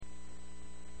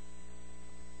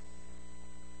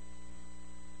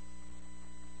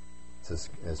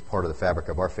as part of the fabric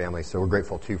of our family. So we're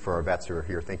grateful, too, for our vets who are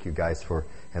here. Thank you, guys,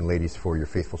 and ladies, for your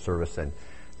faithful service and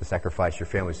the sacrifice your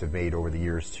families have made over the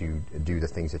years to do the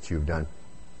things that you've done.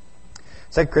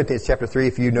 2 Corinthians chapter 3,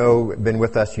 if been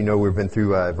with us, we've been through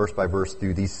verse by verse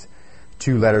through these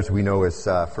two letters we know as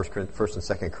 1st and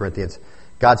 2nd Corinthians.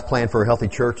 God's Plan for a Healthy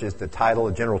Church is the title,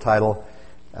 a general title.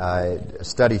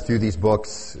 Study through these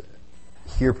books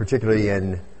here, particularly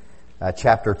in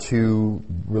chapter 2,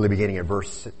 really beginning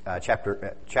at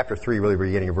chapter 3, really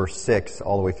beginning at verse 6,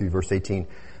 all the way through verse 18.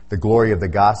 The glory of the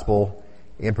gospel.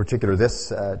 In particular,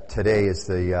 this today is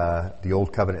the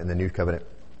Old Covenant and the New Covenant.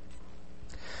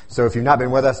 So if you've not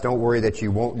been with us, don't worry that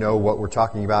you won't know what we're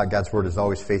talking about. God's Word is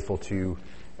always faithful to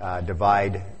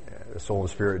divide the soul and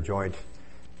spirit, joint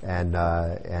and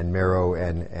marrow,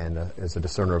 and as a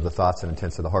discerner of the thoughts and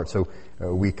intents of the heart. So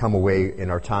we come away in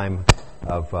our time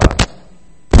of...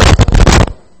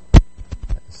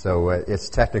 it's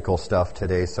technical stuff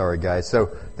today. Sorry, guys. So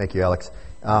thank you, Alex.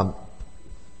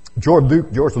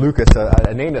 George Lucas,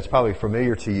 a name that's probably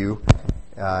familiar to you,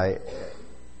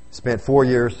 spent 4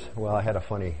 years. Well, I had a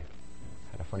funny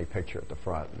picture at the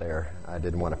front there. I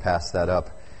didn't want to pass that up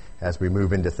as we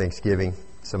move into Thanksgiving.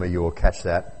 Some of you will catch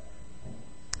that.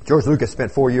 George Lucas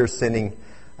spent 4 years sending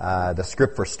the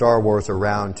script for Star Wars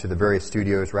around to the various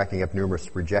studios, racking up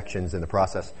numerous rejections in the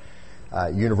process.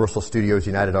 Universal Studios,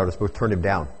 United Artists both turned him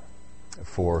down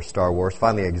for Star Wars.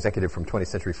 Finally, an executive from 20th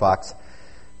Century Fox,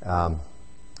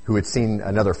 who had seen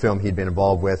another film he'd been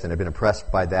involved with and had been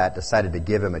impressed by that, decided to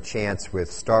give him a chance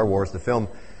with Star Wars. The film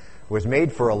was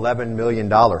made for $11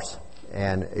 million,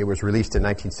 and it was released in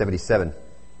 1977.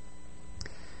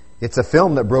 It's a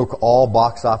film that broke all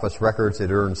box office records. It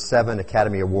earned 7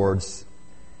 Academy Awards.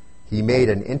 He made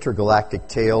an intergalactic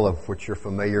tale of which you're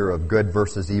familiar, of good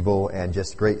versus evil, and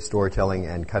just great storytelling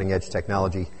and cutting-edge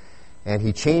technology. And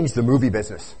he changed the movie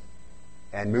business.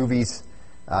 And movies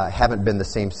haven't been the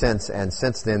same since. And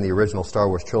since then, the original Star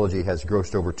Wars trilogy has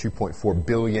grossed over $2.4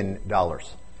 billion.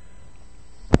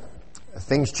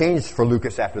 Things changed for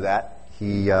Lucas after that.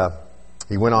 He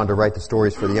went on to write the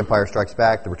stories for The Empire Strikes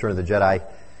Back, The Return of the Jedi,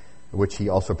 which he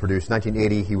also produced.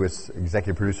 1980, he was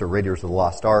executive producer of Raiders of the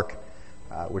Lost Ark,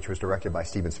 which was directed by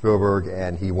Steven Spielberg,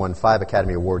 and he won 5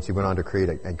 Academy Awards. He went on to create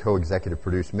and co-executive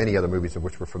produce many other movies of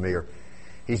which we're familiar.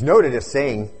 He's noted as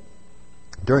saying,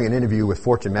 during an interview with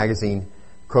Fortune magazine,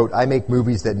 quote, "I make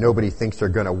movies that nobody thinks are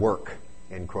going to work,"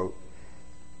 end quote.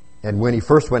 And when he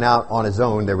first went out on his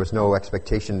own, there was no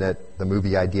expectation that the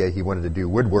movie idea he wanted to do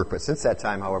would work. But since that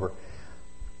time, however,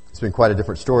 it's been quite a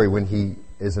different story. When he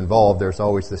is involved, there's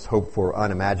always this hope for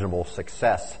unimaginable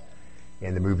success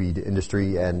in the movie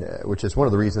industry, and which is one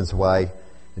of the reasons why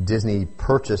Disney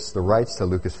purchased the rights to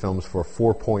Lucasfilms for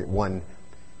 $4.1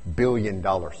 billion.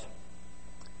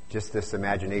 Just this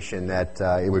imagination that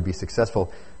it would be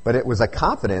successful. But it was a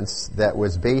confidence that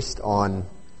was based on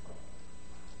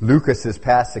Lucas's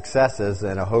past successes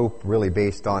and a hope really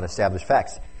based on established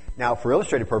facts. Now, for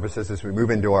illustrative purposes, as we move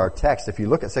into our text, if you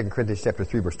look at 2 Corinthians chapter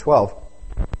 3, verse 12,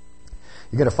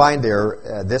 you're going to find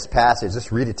there this passage.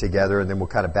 Let's read it together, and then we'll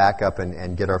kind of back up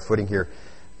and get our footing here.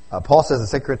 Paul says in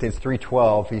 2 Corinthians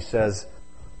 3:12, he says,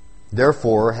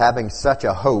 "Therefore, having such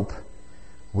a hope,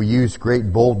 we use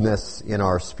great boldness in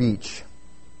our speech."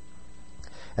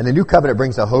 And the new covenant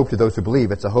brings a hope to those who believe.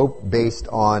 It's a hope based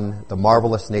on the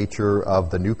marvelous nature of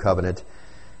the new covenant,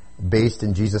 based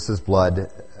in Jesus' blood,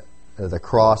 the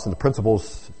cross, and the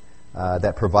principles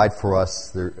that provide for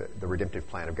us the redemptive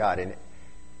plan of God.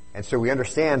 And so we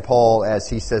understand Paul as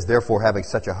he says, therefore, having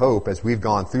such a hope, as we've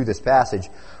gone through this passage,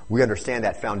 we understand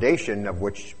that foundation of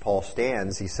which Paul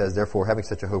stands. He says, therefore, having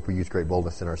such a hope, we use great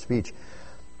boldness in our speech.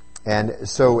 And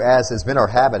so as has been our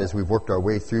habit as we've worked our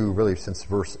way through, really since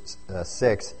verse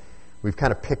 6, we've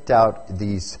kind of picked out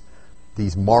these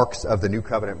marks of the new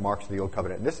covenant, marks of the old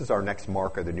covenant. And this is our next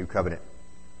mark of the new covenant.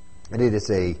 And it is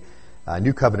a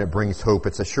new covenant brings hope.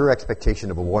 It's a sure expectation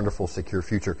of a wonderful, secure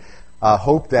future.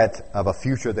 Hope that of a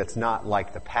future that's not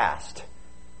like the past.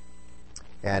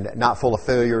 And not full of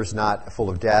failures, not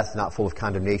full of death, not full of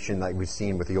condemnation like we've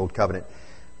seen with the old covenant.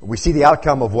 We see the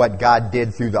outcome of what God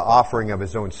did through the offering of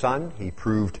His own Son. He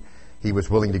proved He was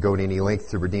willing to go to any length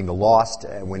to redeem the lost.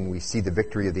 When we see the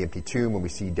victory of the empty tomb, when we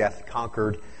see death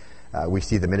conquered, we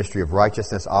see the ministry of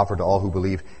righteousness offered to all who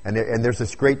believe. And there's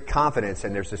this great confidence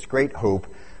and there's this great hope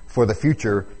for the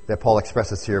future that Paul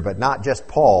expresses here. But not just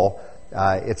Paul.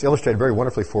 It's illustrated very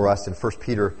wonderfully for us in 1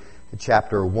 Peter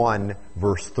chapter 1,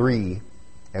 verse 3.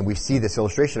 And we see this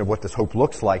illustration of what this hope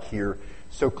looks like here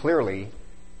so clearly.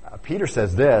 Peter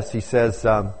says this. He says,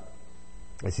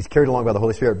 as he's carried along by the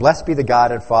Holy Spirit, "Blessed be the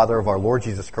God and Father of our Lord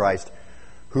Jesus Christ,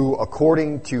 who,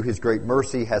 according to his great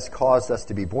mercy, has caused us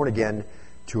to be born again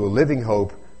to a living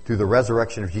hope through the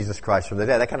resurrection of Jesus Christ from the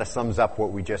dead. That kind of sums up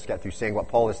what we just got through saying, what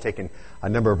Paul has taken a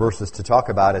number of verses to talk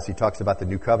about as he talks about the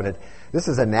new covenant. This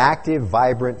is an active,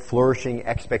 vibrant, flourishing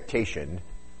expectation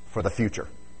for the future.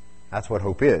 That's what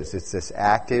hope is. It's this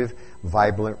active,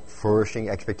 vibrant, flourishing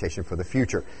expectation for the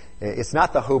future. It's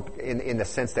not the hope in the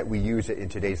sense that we use it in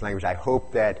today's language. I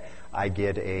hope that I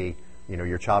get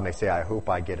your child may say, I hope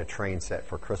I get a train set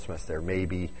for Christmas.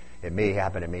 It may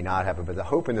happen, it may not happen. But the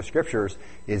hope in the Scriptures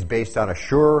is based on a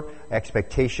sure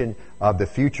expectation of the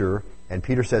future. And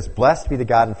Peter says, blessed be the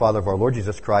God and Father of our Lord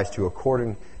Jesus Christ, who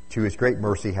according to his great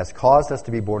mercy has caused us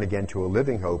to be born again to a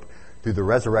living hope through the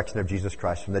resurrection of Jesus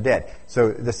Christ from the dead.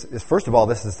 So this is, first of all,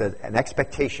 this is an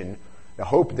expectation. The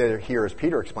hope that here, as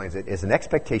Peter explains it, is an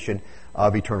expectation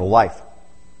of eternal life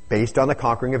based on the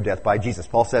conquering of death by Jesus.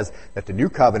 Paul says that the new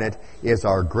covenant is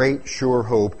our great, sure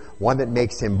hope, one that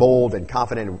makes him bold and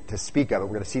confident to speak of it.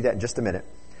 We're going to see that in just a minute.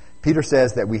 Peter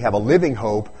says that we have a living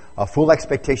hope, a full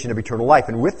expectation of eternal life.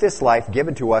 And with this life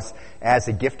given to us as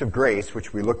a gift of grace,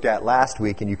 which we looked at last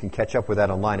week, and you can catch up with that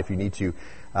online if you need to,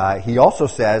 he also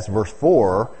says, verse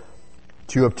 4,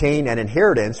 to obtain an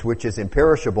inheritance which is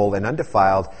imperishable and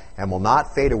undefiled and will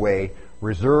not fade away,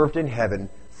 reserved in heaven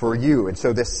for you. And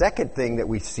so this second thing that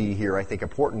we see here, I think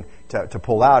important to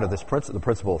pull out of this the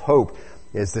principle of hope,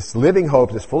 is this living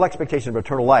hope, this full expectation of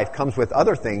eternal life comes with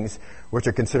other things which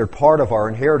are considered part of our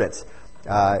inheritance.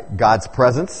 God's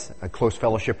presence, a close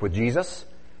fellowship with Jesus,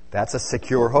 that's a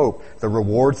secure hope. The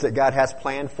rewards that God has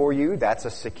planned for you, that's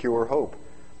a secure hope.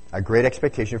 A great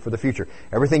expectation for the future.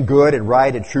 Everything good and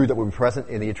right and true that will be present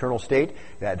in the eternal state,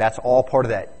 that's all part of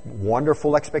that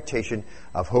wonderful expectation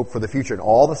of hope for the future. And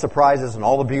all the surprises and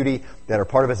all the beauty that are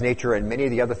part of his nature and many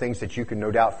of the other things that you can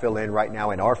no doubt fill in right now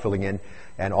and are filling in.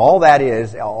 And all that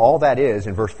is,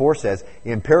 in verse 4 says,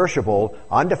 imperishable,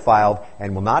 undefiled,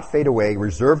 and will not fade away,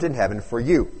 reserved in heaven for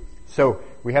you. So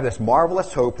we have this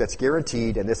marvelous hope that's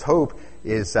guaranteed, and this hope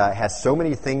has so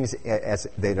many things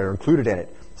that are included in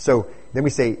it. So then we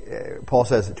say, Paul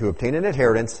says, to obtain an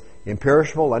inheritance,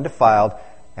 imperishable, undefiled,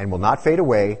 and will not fade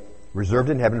away, reserved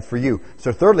in heaven for you.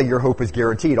 So thirdly, your hope is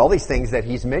guaranteed. All these things that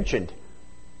he's mentioned,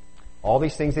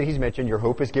 your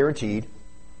hope is guaranteed.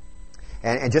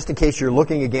 And just in case you're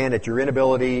looking again at your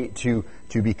inability to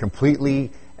be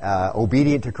completely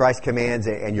obedient to Christ's commands,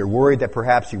 and you're worried that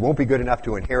perhaps you won't be good enough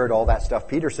to inherit all that stuff,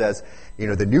 Peter says,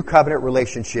 the new covenant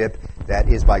relationship that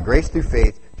is by grace through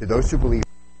faith to those who believe.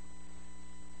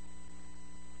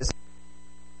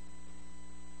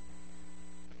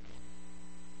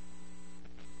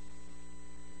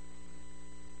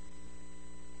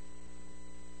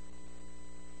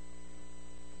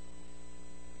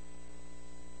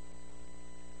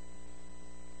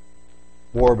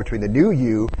 War between the new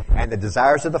you and the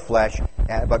desires of the flesh,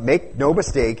 but make no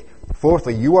mistake,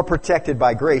 fourthly, you are protected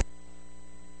by grace.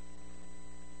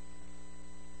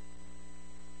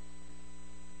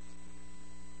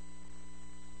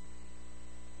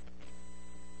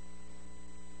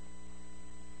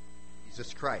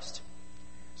 Jesus Christ.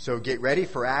 So get ready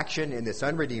for action in this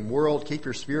unredeemed world. Keep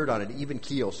your spirit on an even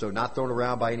keel, so not thrown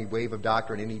around by any wave of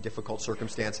doctrine, any difficult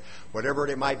circumstance, whatever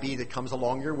it might be that comes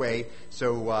along your way.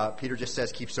 So Peter just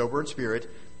says, keep sober in spirit.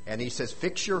 And he says,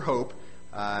 fix your hope.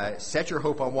 Set your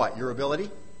hope on what? Your ability?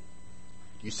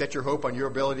 You set your hope on your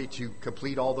ability to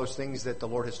complete all those things that the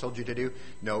Lord has told you to do?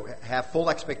 No. Have full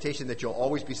expectation that you'll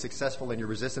always be successful in your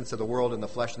resistance of the world and the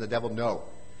flesh and the devil? No.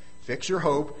 Fix your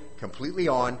hope completely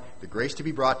on the grace to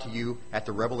be brought to you at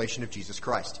the revelation of Jesus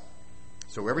Christ.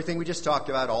 So everything we just talked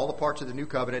about, all the parts of the new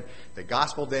covenant, the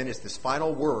gospel then is this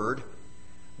final word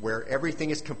where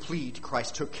everything is complete.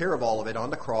 Christ took care of all of it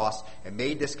on the cross and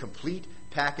made this complete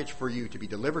package for you to be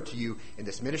delivered to you in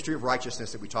this ministry of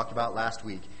righteousness that we talked about last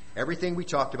week. Everything we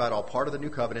talked about, all part of the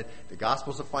new covenant, the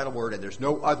gospel is the final word, and there's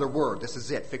no other word. This is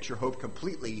it. Fix your hope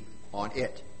completely on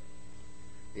it.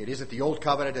 It isn't the old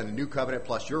covenant and the new covenant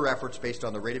plus your efforts based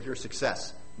on the rate of your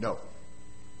success. No.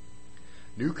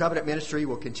 New covenant ministry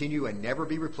will continue and never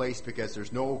be replaced because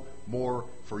there's no more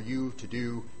for you to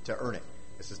do to earn it.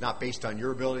 This is not based on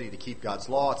your ability to keep God's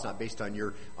law. It's not based on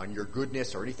your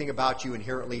goodness or anything about you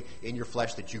inherently in your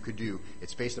flesh that you could do.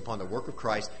 It's based upon the work of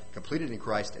Christ, completed in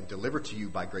Christ, and delivered to you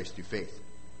by grace through faith.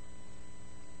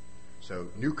 So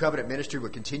new covenant ministry will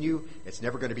continue. It's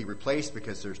never going to be replaced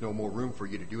because there's no more room for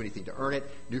you to do anything to earn it.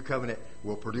 New covenant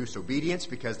will produce obedience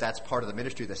because that's part of the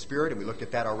ministry of the Spirit, and we looked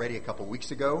at that already a couple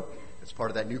weeks ago. It's part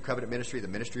of that new covenant ministry, the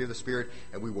ministry of the Spirit,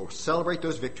 and we will celebrate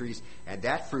those victories and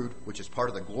that fruit, which is part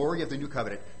of the glory of the new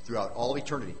covenant, throughout all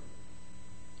eternity.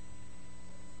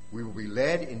 We will be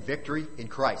led in victory in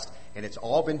Christ. And it's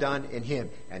all been done in him.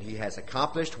 And he has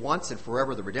accomplished once and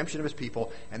forever the redemption of his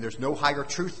people. And there's no higher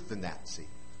truth than that, see.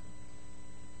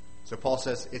 So Paul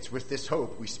says, it's with this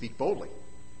hope we speak boldly.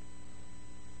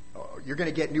 You're going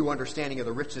to get new understanding of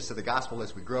the richness of the gospel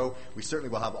as we grow. We certainly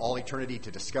will have all eternity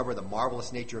to discover the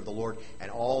marvelous nature of the Lord and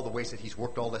all the ways that he's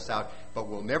worked all this out. But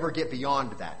we'll never get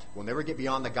beyond that. We'll never get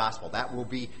beyond the gospel.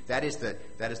 That is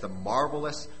the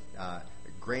marvelous,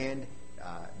 grand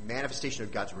manifestation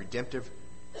of God's redemptive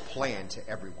plan to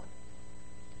everyone.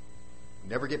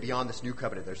 Never get beyond this new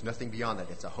covenant. There's nothing beyond that.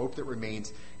 It's a hope that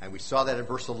remains, and we saw that in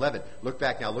verse 11. Look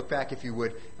back if you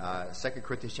would, 2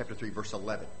 Corinthians chapter 3, verse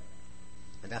 11.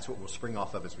 And that's what we'll spring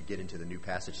off of as we get into the new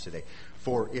passage today.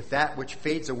 For if that which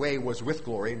fades away was with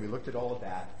glory, and we looked at all of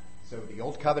that, so the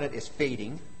old covenant is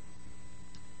fading.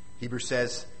 Hebrews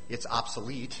says it's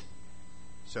obsolete.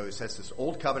 So it says this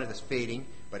old covenant is fading,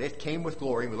 but it came with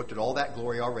glory. We looked at all that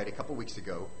glory already a couple weeks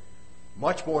ago.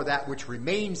 Much more that which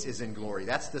remains is in glory.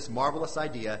 That's this marvelous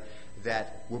idea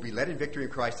that we'll be led in victory in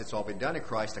Christ. It's all been done in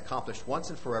Christ, accomplished once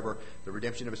and forever, the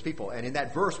redemption of his people. And in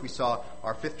that verse, we saw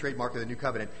our fifth trademark of the new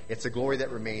covenant. It's a glory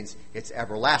that remains. It's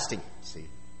everlasting. See?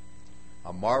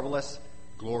 A marvelous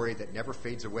glory that never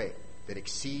fades away, that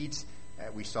exceeds,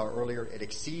 we saw earlier, it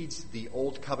exceeds the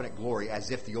old covenant glory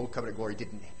as if the old covenant glory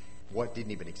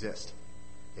didn't even exist.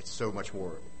 It's so much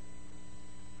more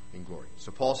in glory.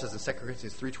 So Paul says in 2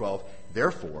 Corinthians 3:12,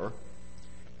 therefore,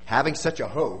 having such a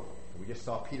hope, we just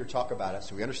saw Peter talk about it,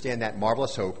 so we understand that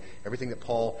marvelous hope, everything that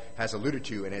Paul has alluded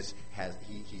to and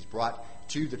he's brought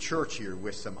to the church here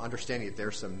with some understanding that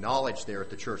there's some knowledge there at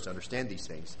the church to understand these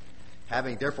things.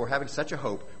 Having such a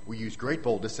hope, we use great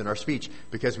boldness in our speech.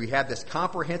 Because we have this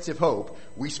comprehensive hope,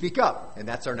 we speak up. And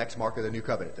that's our next mark of the new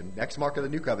covenant. The next mark of the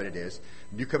new covenant is,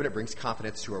 the new covenant brings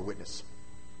confidence to our witness.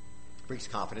 Brings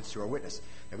confidence to our witness.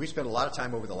 And we spent a lot of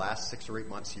time over the last 6 or 8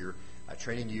 months here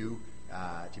training you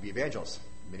to be evangelists.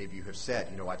 Many of you have said,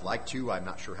 I'd like to. I'm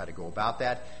not sure how to go about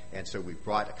that. And so we've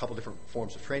brought a couple different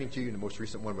forms of training to you. And the most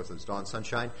recent one was Dawn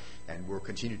Sunshine. And we'll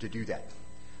continue to do that.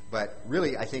 But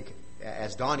really, I think,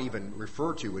 as Don even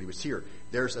referred to when he was here,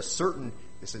 there's a certain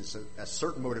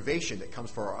motivation that comes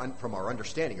from our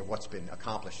understanding of what's been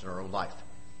accomplished in our own life.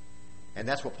 And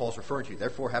that's what Paul's referring to.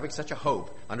 Therefore, having such a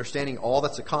hope, understanding all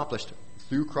that's accomplished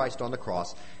through Christ on the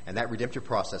cross and that redemptive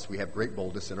process, we have great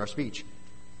boldness in our speech.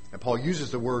 And Paul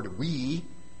uses the word we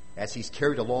as he's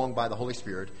carried along by the Holy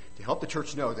Spirit to help the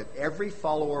church know that every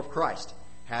follower of Christ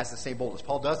has the same boldness.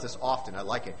 Paul does this often. I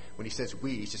like it. When he says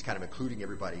we, he's just kind of including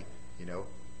everybody,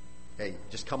 Hey,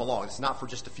 just come along. It's not for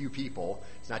just a few people.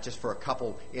 It's not just for a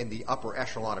couple in the upper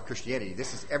echelon of Christianity.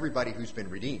 This is everybody who's been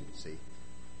redeemed, see?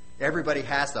 Everybody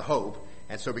has the hope.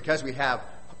 And so because we have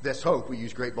this hope, we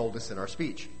use great boldness in our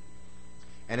speech.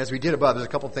 And as we did above, there's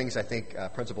a couple things, I think,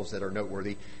 principles that are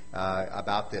noteworthy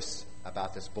about this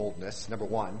boldness. Number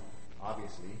one,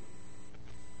 obviously,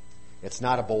 it's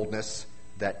not a boldness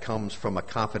that comes from a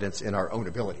confidence in our own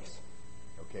abilities.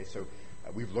 Okay, so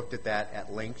we've looked at that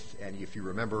at length, and if you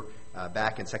remember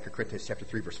back in 2 Corinthians chapter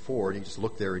 3, verse 4, and you just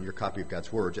look there in your copy of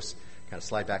God's Word, just kind of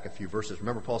slide back a few verses.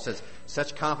 Remember, Paul says,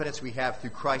 such confidence we have through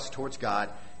Christ towards God,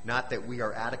 not that we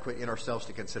are adequate in ourselves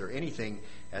to consider anything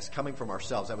as coming from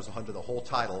ourselves. That was under the whole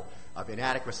title of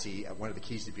inadequacy, one of the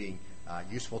keys to being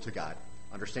useful to God.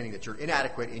 Understanding that you're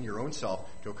inadequate in your own self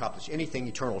to accomplish anything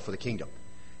eternal for the kingdom.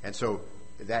 And so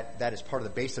that is part of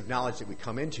the base of knowledge that we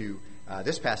come into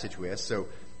this passage with. So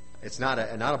it's not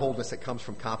a boldness that comes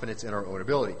from confidence in our own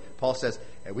ability. Paul says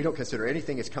we don't consider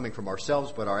anything as coming from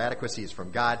ourselves, but our adequacy is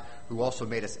from God, who also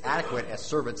made us adequate as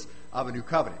servants of a new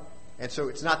covenant. And so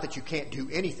it's not that you can't do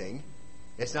anything.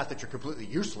 It's not that you're completely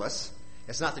useless.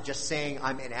 It's not that just saying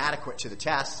I'm inadequate to the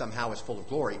task somehow is full of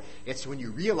glory. It's when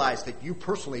you realize that you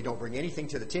personally don't bring anything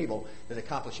to the table that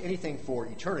accomplish anything for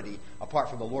eternity apart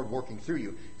from the Lord working through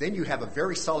you. Then you have a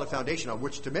very solid foundation on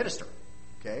which to minister.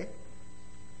 Okay?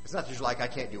 It's not just like I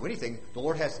can't do anything. The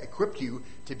Lord has equipped you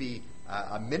to be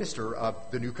a minister of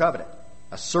the new covenant,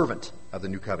 a servant of the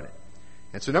new covenant.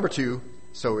 And so number two,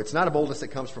 so it's not a boldness that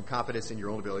comes from confidence in your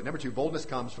own ability. Number two, boldness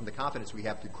comes from the confidence we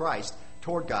have through Christ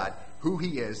toward God, who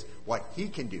He is, what He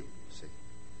can do. See?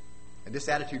 And this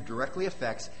attitude directly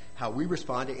affects how we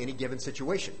respond to any given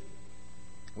situation.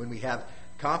 When we have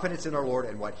confidence in our Lord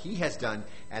and what He has done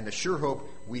and the sure hope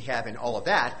we have in all of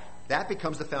that, that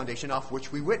becomes the foundation off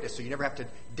which we witness. So you never have to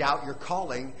doubt your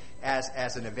calling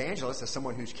as an evangelist, as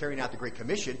someone who's carrying out the Great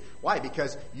Commission. Why?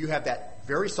 Because you have that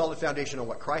very solid foundation on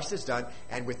what Christ has done,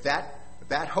 and with that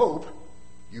hope,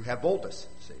 you have boldness.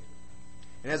 See?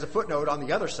 And as a footnote on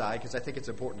the other side, because I think it's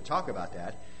important to talk about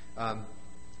that,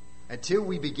 until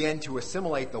we begin to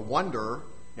assimilate the wonder.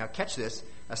 Now catch this,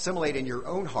 assimilate in your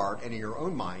own heart and in your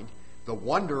own mind the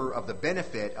wonder of the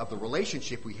benefit of the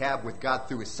relationship we have with God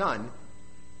through his Son,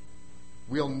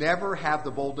 we'll never have the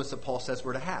boldness that Paul says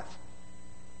we're to have.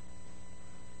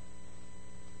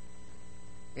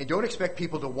 And don't expect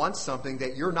people to want something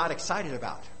that you're not excited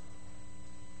about.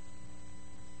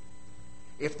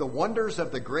 If the wonders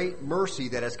of the great mercy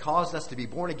that has caused us to be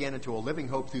born again into a living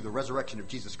hope through the resurrection of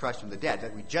Jesus Christ from the dead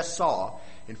that we just saw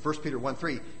in 1 Peter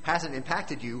 1:3 hasn't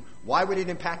impacted you, why would it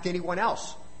impact anyone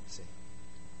else? See?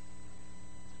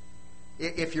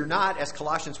 If you're not, as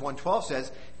Colossians 1:12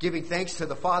 says, giving thanks to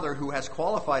the Father who has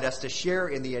qualified us to share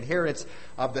in the inheritance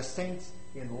of the saints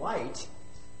in light,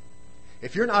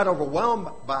 if you're not overwhelmed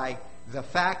by the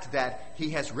fact that he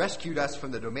has rescued us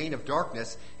from the domain of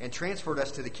darkness and transferred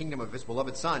us to the kingdom of his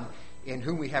beloved Son, in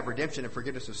whom we have redemption and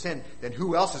forgiveness of sin, then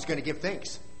who else is going to give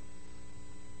thanks?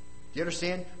 Do you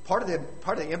understand? Part of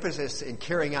the emphasis in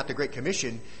carrying out the Great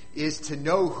Commission is to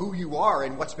know who you are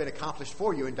and what's been accomplished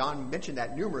for you. And Don mentioned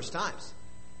that numerous times.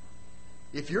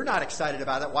 If you're not excited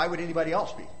about it, why would anybody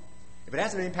else be? If it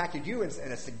hasn't impacted you in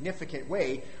a significant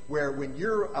way, where when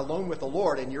you're alone with the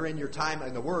Lord and you're in your time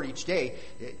in the Word each day,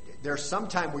 there's some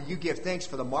time where you give thanks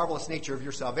for the marvelous nature of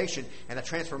your salvation and the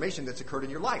transformation that's occurred in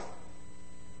your life.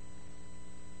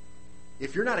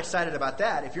 If you're not excited about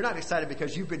that, if you're not excited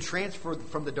because you've been transferred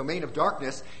from the domain of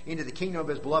darkness into the kingdom of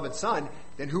his beloved Son,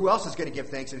 then who else is going to give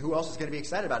thanks and who else is going to be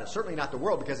excited about it? Certainly not the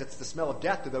world, because it's the smell of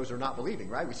death to those who are not believing,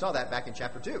 right? We saw that back in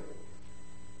chapter 2.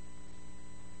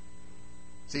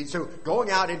 See, so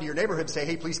going out into your neighborhood and say,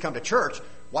 hey, please come to church,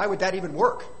 why would that even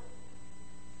work?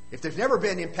 If they've never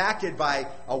been impacted by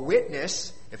a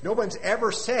witness, if no one's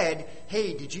ever said,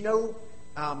 hey, did you know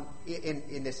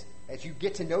in this, as you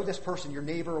get to know this person, your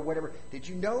neighbor or whatever, did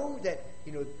you know that,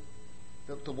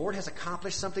 the Lord has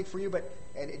accomplished something for you,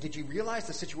 and did you realize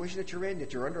the situation that you're in,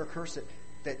 that you're under a curse,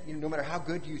 that no matter how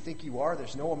good you think you are,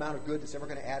 there's no amount of good that's ever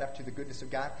going to add up to the goodness of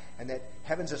God, and that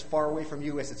heaven's as far away from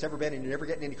you as it's ever been, and you're never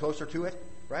getting any closer to it,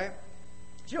 right?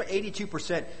 Do you know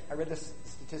 82%, I read this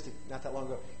statistic not that long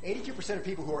ago, 82% of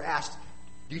people who are asked,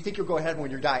 do you think you'll go ahead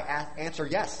when you die, answer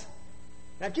yes.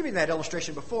 And I've given that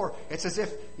illustration before. It's as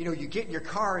if, you get in your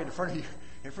car in front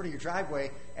of your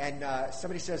driveway, and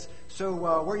somebody says, so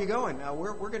where are you going?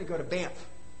 We're going to go to Banff.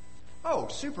 Oh,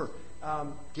 super.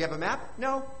 Do you have a map?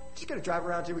 No. Just going to drive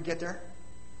around until we get there.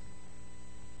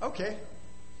 Okay.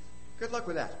 Good luck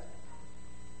with that.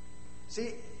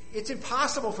 See, it's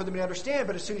impossible for them to understand,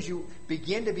 but as soon as you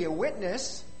begin to be a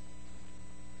witness,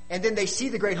 and then they see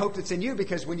the great hope that's in you,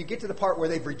 because when you get to the part where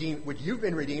they've redeemed, when you've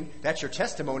been redeemed, that's your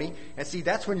testimony. And see,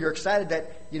 that's when you're excited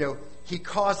that, he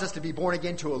caused us to be born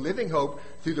again to a living hope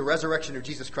through the resurrection of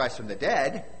Jesus Christ from the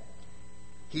dead.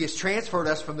 He has transferred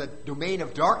us from the domain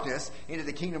of darkness into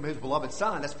the kingdom of his beloved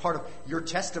Son. That's part of your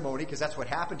testimony, because that's what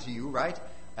happened to you, right?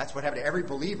 That's what happened to every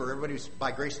believer. Everybody who's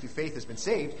by grace through faith has been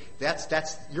saved.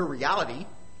 That's your reality.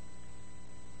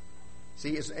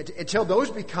 See, until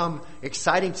those become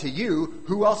exciting to you,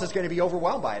 who else is going to be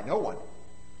overwhelmed by it? No one.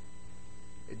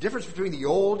 The difference between the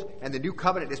old and the new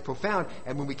covenant is profound,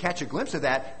 and when we catch a glimpse of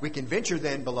that, we can venture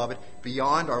then, beloved,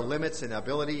 beyond our limits and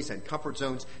abilities and comfort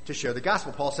zones to share the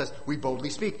gospel. Paul says we boldly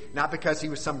speak, not because he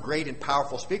was some great and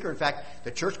powerful speaker. In fact,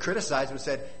 the church criticized him and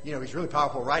said, he's really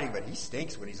powerful writing, but he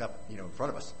stinks when he's up, in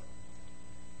front of us.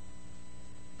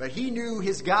 But he knew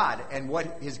his God and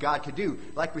what his God could do.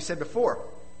 Like we said before,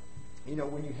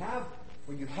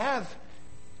 when you have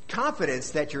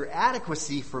confidence that your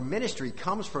adequacy for ministry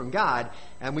comes from God,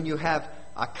 and when you have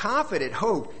a confident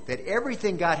hope that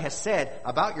everything God has said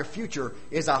about your future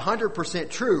is 100%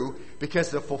 true, because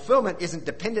the fulfillment isn't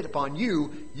dependent upon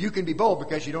you, you can be bold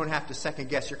because you don't have to second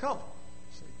guess your calling.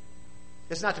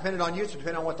 It's not dependent on you, it's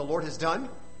dependent on what the Lord has done,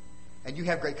 and you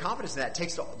have great confidence in that. It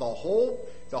takes the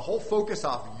whole focus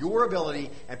off your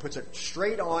ability and puts it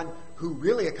straight on who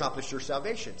really accomplished your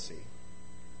salvation, see?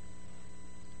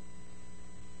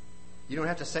 You don't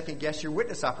have to second guess your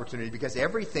witness opportunity, because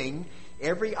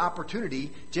every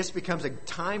opportunity just becomes a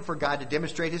time for God to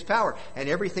demonstrate his power. And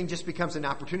everything just becomes an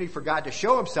opportunity for God to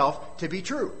show himself to be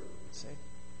true. See?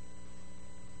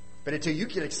 But until you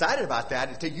get excited about that,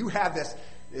 until you have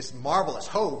this marvelous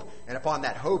hope, and upon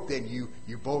that hope then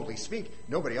you boldly speak,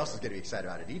 nobody else is going to be excited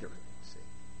about it either. See?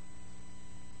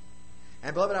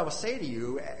 And beloved, I will say to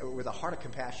you with a heart of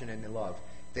compassion and love,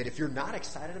 that if you're not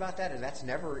excited about that, and that's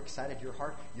never excited your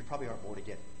heart, you probably aren't born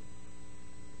again.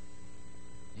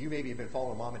 you maybe have been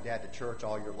following mom and dad to church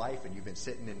all your life, and you've been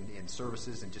sitting in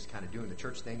services and just kind of doing the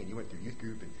church thing, and you went through youth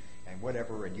group and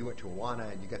whatever, and you went to Awana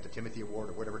and you got the Timothy Award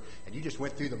or whatever, and you just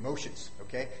went through the motions,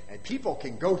 okay? And people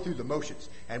can go through the motions.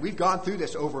 And we've gone through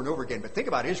this over and over again, but think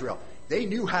about Israel. They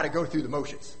knew how to go through the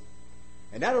motions.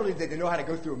 And not only did they know how to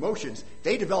go through emotions,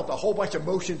 they developed a whole bunch of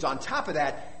motions on top of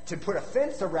that to put a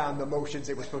fence around the motions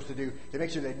they were supposed to do to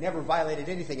make sure they never violated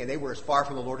anything and they were as far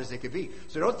from the Lord as they could be.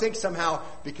 So don't think somehow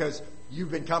because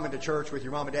you've been coming to church with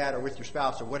your mom and dad or with your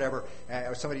spouse or whatever,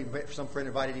 or some friend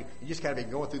invited you, you just kind of been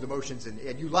going through the motions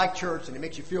and you like church and it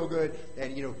makes you feel good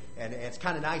and and it's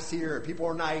kind of nice here and people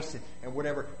are nice and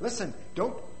whatever. Listen,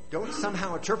 don't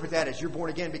somehow interpret that as you're born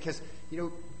again because,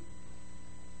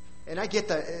 and I get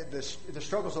the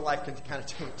struggles of life can kind of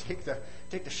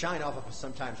take the shine off of us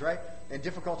sometimes, right? And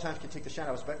difficult times can take the shine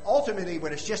off us. But ultimately,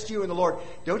 when it's just you and the Lord,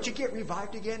 don't you get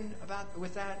revived again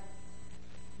with that?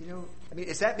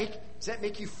 Does that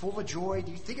make you full of joy?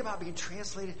 Do you think about being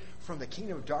translated from the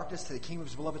kingdom of darkness to the kingdom of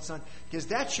His beloved Son? Because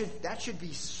that should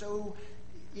be so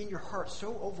in your heart,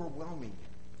 so overwhelming.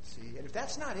 See, and if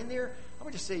that's not in there, I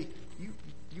would just say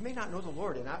you may not know the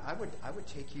Lord, and I would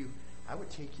take you. I would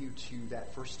take you to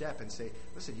that first step and say,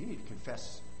 listen, you need to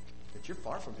confess that you're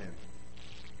far from Him.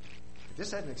 If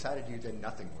this hasn't excited you, then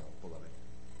nothing will, beloved.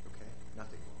 Okay?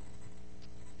 Nothing will.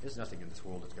 There's nothing in this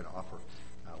world that's going to offer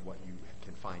what you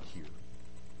can find here.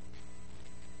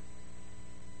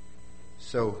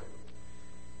 So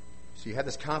you have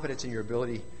this confidence in your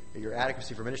ability, that your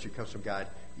adequacy for ministry comes from God.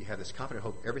 You have this confident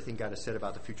hope. Everything God has said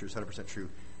about the future is 100% true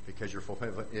because your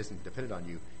fulfillment isn't dependent on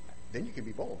you. Then you can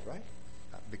be bold, right?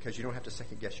 Because you don't have to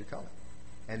second guess your calling.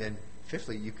 And then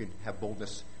fifthly, you can have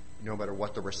boldness no matter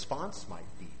what the response might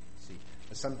be. See,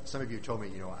 some of you told me,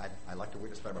 I like to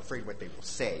witness, but I'm afraid what they will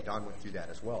say. Don went through that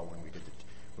as well when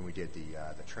we did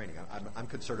the training. I'm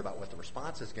concerned about what the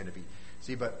response is going to be.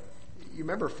 See, but you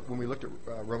remember when we looked at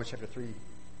Romans chapter 3,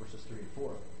 verses 3 and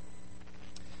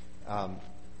 4.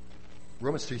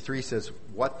 Romans 3:3 says,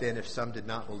 "What then if some did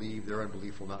not believe? Their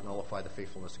unbelief will not nullify the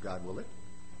faithfulness of God, will it?"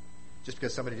 Just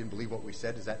because somebody didn't believe what we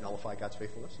said, does that nullify God's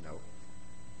faithfulness? No.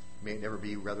 May it never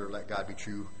be, rather let God be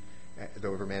true,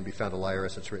 though every man be found a liar,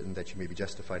 as it's written, that you may be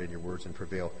justified in your words and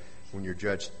prevail when you're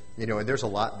judged. And there's a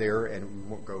lot there, and we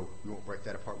won't break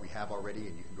that apart. We have already,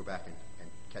 and you can go back and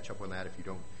catch up on that if you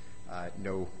don't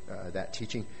know that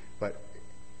teaching. But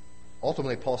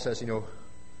ultimately, Paul says,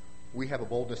 we have a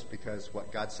boldness because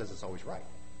what God says is always right.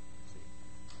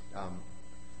 See?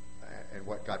 And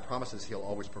what God promises, He'll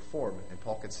always perform. And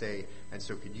Paul could say, and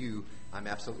so can you, I'm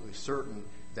absolutely certain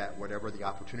that whatever the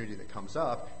opportunity that comes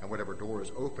up and whatever door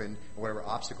is open and whatever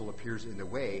obstacle appears in the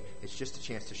way, it's just a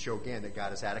chance to show again that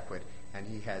God is adequate and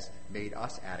He has made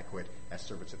us adequate as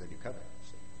servants of the new covenant.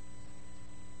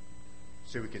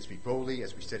 So we can speak boldly,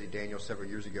 as we studied Daniel several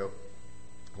years ago.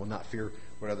 We'll not fear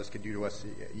what others can do to us.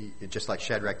 Just like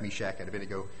Shadrach, Meshach, and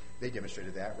Abednego, they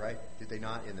demonstrated that, right? Did they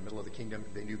not? In the middle of the kingdom,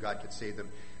 they knew God could save them.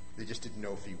 They just didn't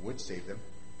know if He would save them,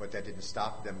 but that didn't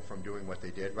stop them from doing what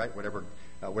they did, right?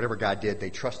 Whatever God did, they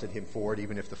trusted Him for it,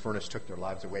 even if the furnace took their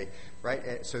lives away, right?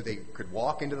 And so they could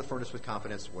walk into the furnace with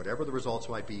confidence, whatever the results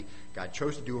might be. God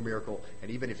chose to do a miracle,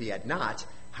 and even if He had not,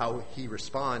 how we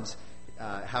respond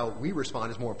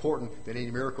is more important than any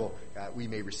miracle we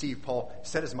may receive. Paul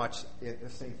said as much, the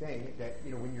same thing, that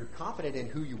when you're confident in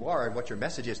who you are and what your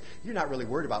message is, you're not really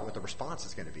worried about what the response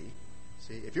is going to be.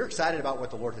 See, if you're excited about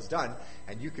what the Lord has done,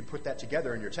 and you can put that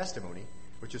together in your testimony,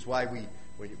 which is why when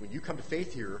you come to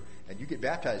faith here and you get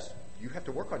baptized, you have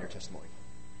to work on your testimony.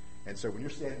 And so when you're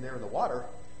standing there in the water,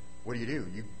 what do?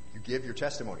 You give your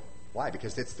testimony. Why?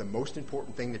 Because it's the most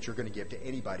important thing that you're going to give to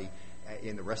anybody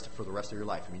for the rest of your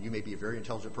life. I mean, you may be a very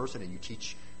intelligent person and you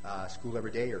teach school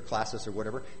every day or classes or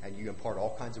whatever, and you impart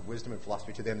all kinds of wisdom and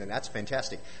philosophy to them, then that's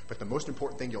fantastic. But the most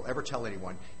important thing you'll ever tell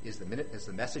anyone is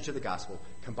the message of the gospel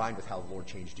combined with how the Lord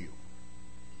changed you.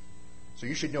 So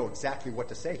you should know exactly what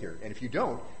to say here. And if you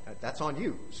don't, that's on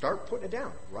you. Start putting it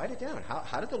down. Write it down.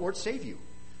 How did the Lord save you?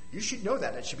 You should know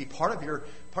that. It should be part of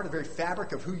the very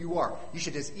fabric of who you are. You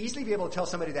should as easily be able to tell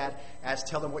somebody that as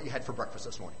tell them what you had for breakfast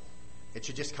this morning. It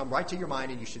should just come right to your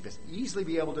mind, and you should just easily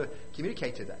be able to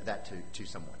communicate that to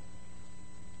someone.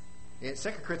 In 2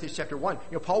 Corinthians chapter 1,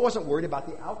 Paul wasn't worried about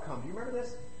the outcome. Do you remember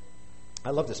this?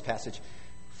 I love this passage.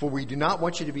 For we do not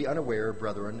want you to be unaware,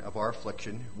 brethren, of our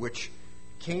affliction, which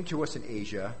came to us in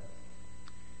Asia,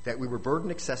 that we were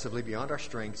burdened excessively beyond our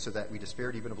strength, so that we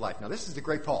despaired even of life. Now, this is the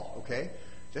great Paul, okay?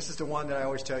 This is the one that I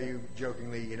always tell you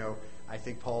jokingly, I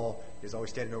think Paul is always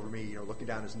standing over me, looking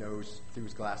down his nose through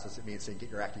his glasses at me and saying, "Get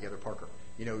your act together, Parker."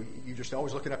 You're just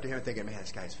always looking up to him and thinking, "Man,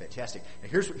 this guy's fantastic."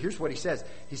 And here's what he says.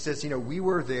 He says, we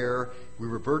were there, we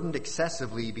were burdened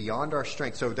excessively beyond our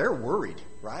strength. So they're worried,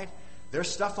 right? There's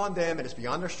stuff on them, and it's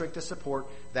beyond their strength to support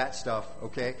that stuff,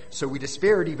 okay? So we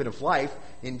despaired even of life.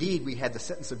 Indeed, we had the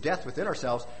sentence of death within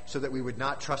ourselves so that we would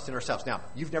not trust in ourselves. Now,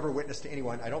 you've never witnessed to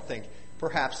anyone, I don't think,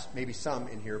 perhaps maybe some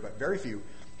in here, but very few,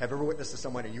 have ever witnessed to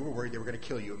someone and you were worried they were going to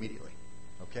kill you immediately,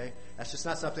 okay? That's just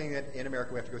not something that in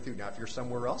America we have to go through. Now, if you're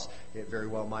somewhere else, it very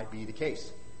well might be the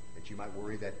case that you might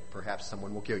worry that perhaps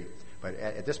someone will kill you. But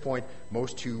at this point,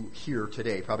 most who here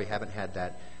today probably haven't had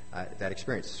that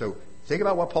experience. So think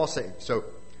about what Paul's saying. So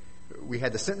we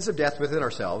had the sentence of death within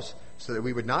ourselves so that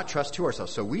we would not trust to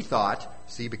ourselves. So we thought,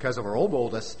 because of our old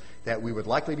boldness, that we would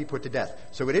likely be put to death.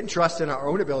 So we didn't trust in our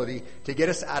own ability to get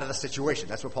us out of the situation.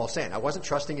 That's what Paul's saying. I wasn't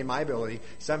trusting in my ability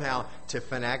somehow to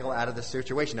finagle out of the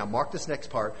situation. Now mark this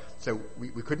next part. So we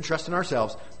couldn't trust in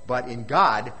ourselves, but in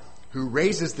God who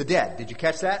raises the dead. Did you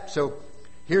catch that? So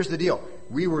here's the deal.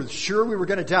 We were sure we were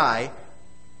going to die.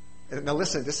 Now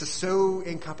listen, this is so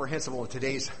incomprehensible in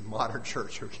today's modern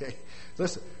church, okay?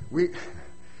 Listen, we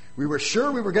were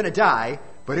sure we were going to die,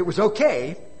 but it was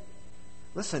okay.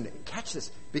 Listen, catch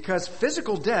this. Because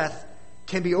physical death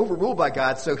can be overruled by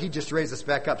God, so he just raised us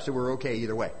back up, so we're okay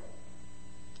either way.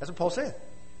 That's what Paul said.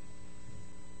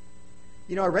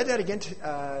 I read that again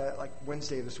like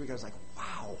Wednesday of this week. I was like,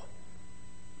 wow.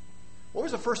 What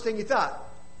was the first thing you thought?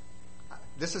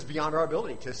 This is beyond our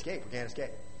ability to escape. We can't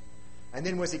escape. And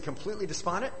then was he completely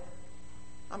despondent?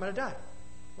 I'm going to die.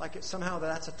 Like somehow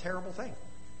that's a terrible thing.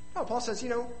 No, Paul says,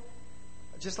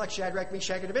 just like Shadrach,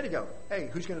 Meshach, and Abednego. Hey,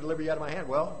 who's going to deliver you out of my hand?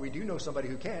 Well, we do know somebody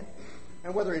who can.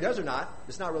 And whether he does or not,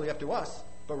 it's not really up to us.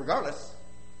 But regardless,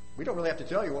 we don't really have to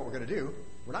tell you what we're going to do.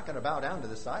 We're not going to bow down to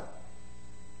this idol.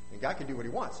 And God can do what he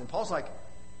wants. And Paul's like,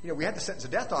 we had the sentence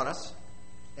of death on us.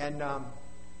 And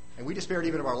we despaired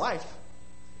even of our life.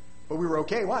 But we were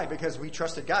okay. Why? Because we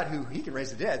trusted God who he can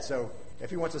raise the dead. So if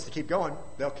he wants us to keep going,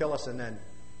 they'll kill us and then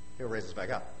he'll raise us back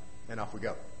up. And off we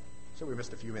go. So we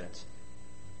missed a few minutes.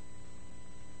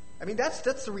 I mean,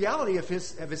 that's the reality of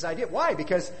his idea. Why?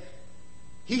 Because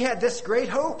he had this great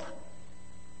hope.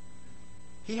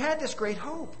 He had this great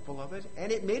hope, beloved,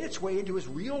 and it made its way into his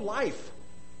real life.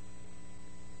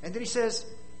 And then he says,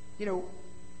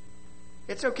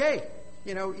 it's okay.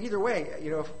 Either way,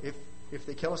 if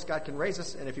they kill us, God can raise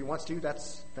us, and if he wants to,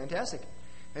 that's fantastic.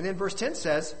 And then verse 10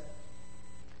 says,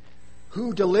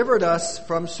 who delivered us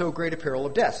from so great a peril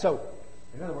of death. So,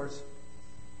 in other words,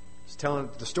 he's telling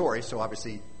the story, so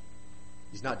obviously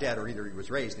he's not dead, or either he was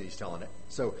raised and he's telling it.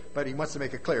 So, but he wants to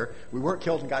make it clear, we weren't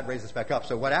killed and God raised us back up.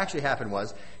 So what actually happened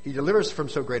was, he delivers us from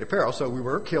so great a peril, so we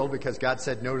weren't killed because God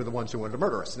said no to the ones who wanted to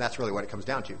murder us. And that's really what it comes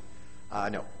down to.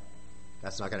 No,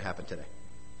 that's not going to happen today.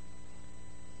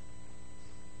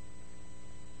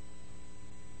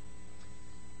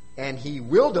 And he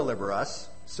will deliver us.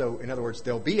 So, in other words,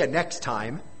 there'll be a next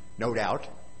time, no doubt,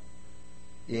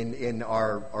 in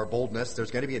our boldness.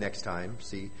 There's going to be a next time,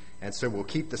 see? And so we'll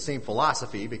keep the same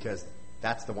philosophy because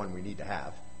that's the one we need to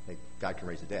have. That God can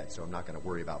raise the dead, so I'm not going to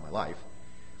worry about my life.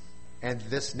 And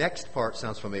this next part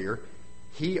sounds familiar.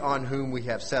 He on whom we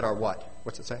have set our what?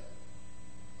 What's it say?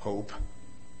 Hope.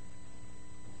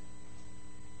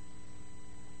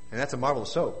 And that's a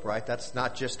marvelous hope, right? That's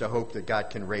not just a hope that God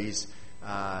can raise.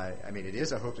 It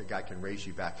is a hope that God can raise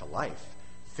you back to life,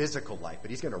 physical life, but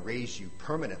he's going to raise you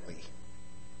permanently.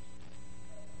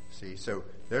 See, so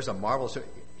there's a marvelous hope.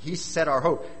 He set our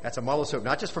hope. That's a marvelous hope,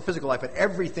 not just for physical life, but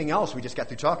everything else we just got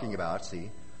through talking about, see?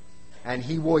 And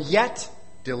he will yet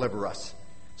deliver us.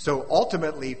 So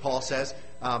ultimately, Paul says,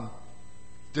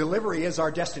 delivery is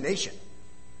our destination.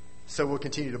 So we'll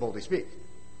continue to boldly speak.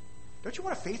 Don't you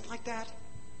want a faith like that?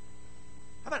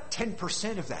 How about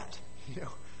 10% of that?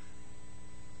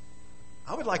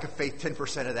 I would like a faith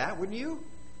 10% of that, wouldn't you?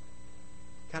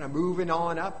 Kind of moving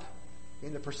on up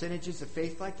in the percentages of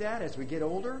faith like that as we get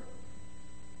older.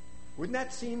 Wouldn't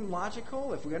that seem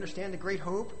logical if we understand the great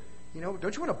hope?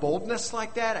 Don't you want a boldness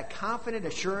like that? A confident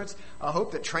assurance, a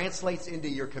hope that translates into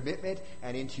your commitment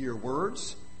and into your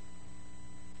words?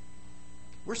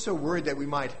 We're so worried that we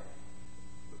might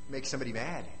make somebody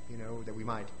mad, that we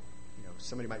might,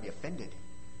 somebody might be offended.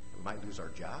 We might lose our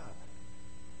job.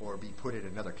 Or be put in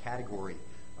another category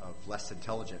of less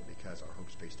intelligent because our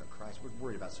hope's based on Christ. We're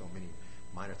worried about so many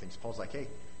minor things. Paul's like, hey,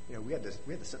 we had the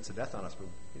sentence of death on us, but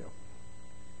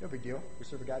no big deal. We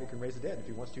serve a God who can raise the dead. If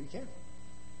he wants to, he can.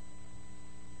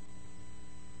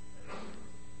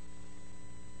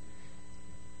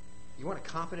 You want a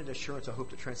confident assurance of hope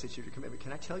that translates you to commitment.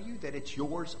 Can I tell you that it's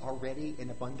yours already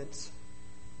in abundance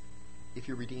if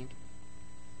you're redeemed?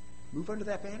 Move under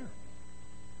that banner.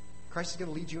 Christ is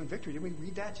going to lead you in victory. Didn't we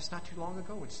read that just not too long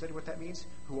ago and study what that means?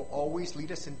 Who will always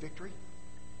lead us in victory?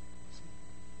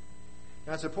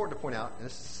 Now, it's important to point out, and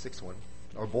this is the sixth one,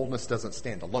 our boldness doesn't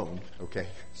stand alone, okay?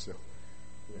 So,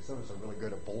 some of us are really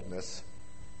good at boldness,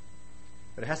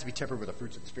 but it has to be tempered with the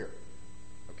fruits of the Spirit,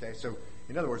 okay? So,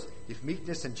 in other words, if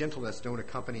meekness and gentleness don't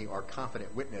accompany our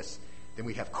confident witness, then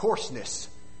we have coarseness,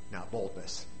 not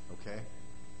boldness, okay?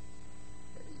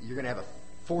 You're going to have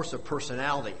a force of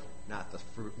personality, not the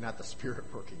fruit, not the Spirit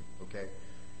working, okay?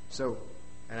 So,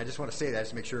 and I just want to say that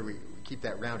just to make sure we keep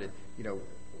that rounded. You know,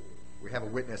 we have a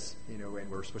witness, you know, and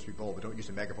we're supposed to be bold, but don't use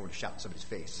a megaphone to shout in somebody's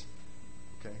face,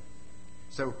 okay?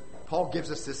 So, Paul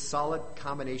gives us this solid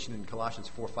combination in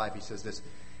Colossians 4:5. He says this: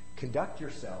 conduct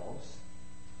yourselves.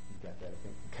 You got that? I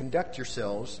think. Conduct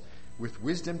yourselves with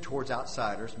wisdom towards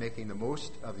outsiders, making the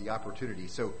most of the opportunity.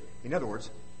 So, in other words,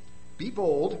 be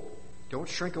bold. Don't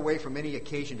shrink away from any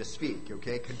occasion to speak,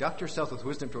 okay? Conduct yourself with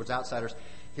wisdom towards outsiders.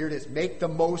 Here it is. Make the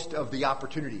most of the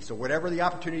opportunity. So whatever the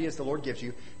opportunity is the Lord gives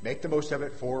you, make the most of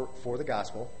it for the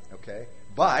gospel, okay?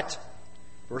 But,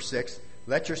 verse 6,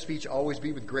 let your speech always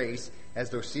be with grace, as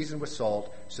though seasoned with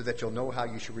salt, so that you'll know how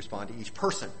you should respond to each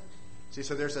person. See,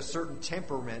 so there's a certain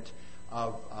temperament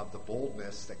of the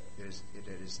boldness that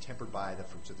is tempered by the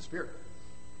fruits of the Spirit.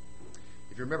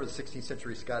 If you remember the 16th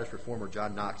century Scottish reformer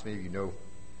John Knox, many of you know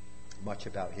much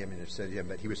about him and have studied him,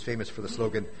 but he was famous for the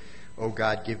slogan, "Oh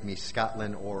God, give me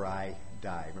Scotland or I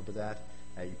die." Remember that?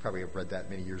 You probably have read that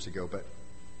many years ago, but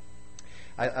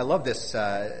I love this.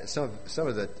 Some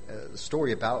of the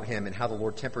story about him and how the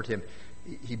Lord tempered him.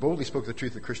 He boldly spoke the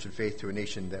truth of the Christian faith to a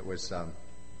nation that was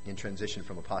in transition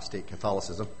from apostate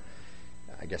Catholicism.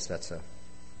 I guess that's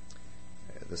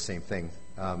the same thing.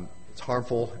 It's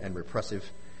harmful and repressive,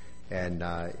 and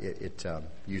it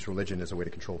used religion as a way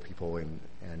to control people,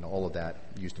 and all of that,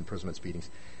 used imprisonments, beatings.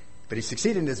 But he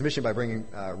succeeded in his mission by bringing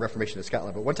Reformation to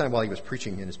Scotland. But one time while he was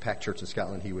preaching in his packed church in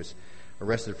Scotland, he was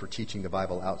arrested for teaching the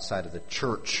Bible outside of the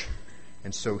church.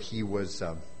 And so he was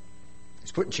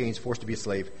put in chains, forced to be a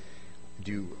slave,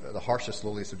 do the harshest,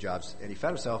 lowliest of jobs, and he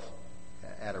found himself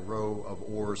at a row of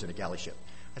oars in a galley ship.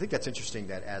 I think that's interesting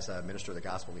that as a minister of the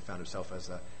gospel, he found himself as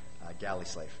a galley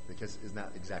slave, because isn't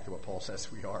that exactly what Paul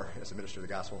says we are as a minister of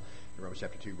the gospel? In Romans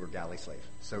chapter 2, we're galley slave.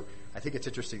 So I think it's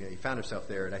interesting that he found himself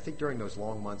there, and I think during those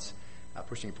long months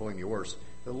pushing and pulling the oars,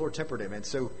 the Lord tempered him. And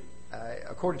so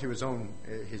according to his own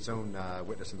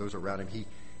witness and those around him,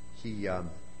 he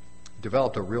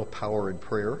developed a real power in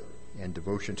prayer and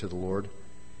devotion to the Lord.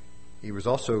 He was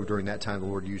also, during that time, the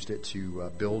Lord used it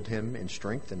to build him in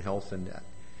strength and health,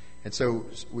 and so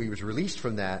he was released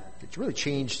from that. It's really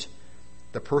changed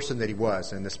the person that he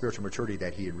was and the spiritual maturity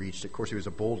that he had reached. Of course, he was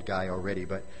a bold guy already,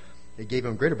 but it gave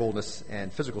him greater boldness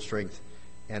and physical strength,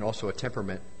 and also a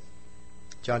temperament.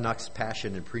 John Knox's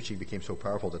passion in preaching became so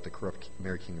powerful that the corrupt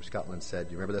Mary King of Scotland said,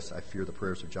 "You remember this? I fear the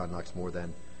prayers of John Knox more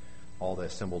than all the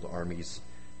assembled armies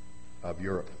of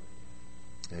Europe."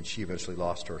 And she eventually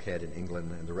lost her head in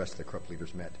England, and the rest of the corrupt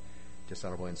leaders met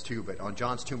dishonorable ends too. But on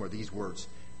John's tomb are these words.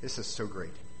 This is so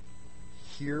great.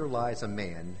 "Here lies a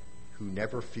man who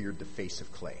never feared the face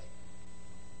of clay."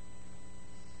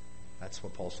 That's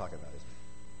what Paul's talking about, isn't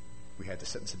it? We had the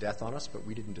sentence of death on us, but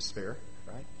we didn't despair,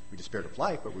 right? We despaired of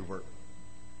life, but we weren't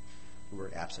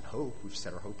absent hope. We've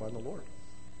set our hope on the Lord.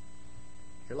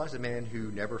 Here lies a man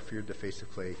who never feared the face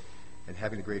of clay, and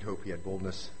having the great hope, he had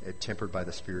boldness, tempered by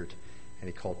the Spirit, and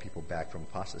he called people back from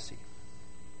apostasy.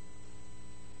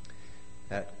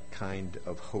 That kind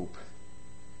of hope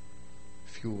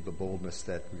fueled the boldness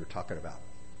that we were talking about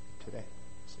today.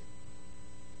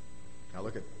 Now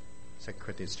look at 2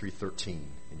 Corinthians 3:13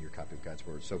 in your copy of God's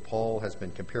Word. So Paul has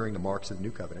been comparing the marks of the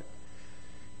new covenant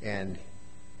and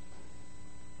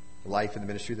life in the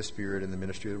ministry of the Spirit and the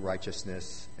ministry of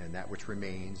righteousness and that which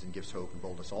remains and gives hope and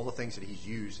boldness. All the things that he's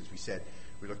used, as we said,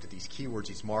 we looked at these keywords,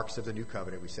 these marks of the new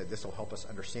covenant. We said this will help us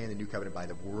understand the new covenant by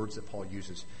the words that Paul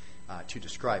uses to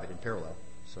describe it in parallel.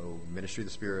 So ministry of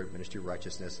the Spirit, ministry of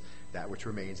righteousness, that which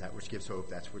remains, that which gives hope,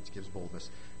 that's what gives boldness.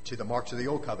 To the marks of the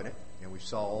old covenant, and we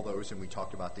saw all those, and we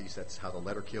talked about these. That's how the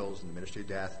letter kills, and the ministry of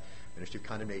death, ministry of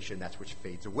condemnation, that's which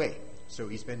fades away. So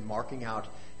he's been marking out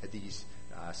these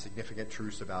significant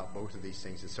truths about both of these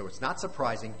things. And so it's not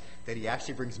surprising that he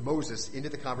actually brings Moses into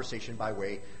the conversation by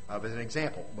way of an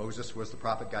example. Moses was the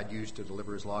prophet God used to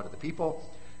deliver his law to the people.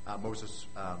 Paul's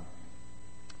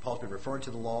been referring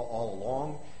to the law all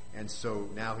along And so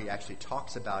now he actually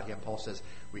talks about him. Paul says,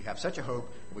 we have such a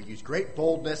hope, we use great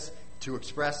boldness to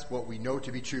express what we know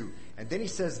to be true. And then he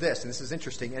says this, and this is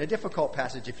interesting, and a difficult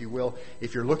passage, if you will,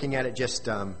 if you're looking at it just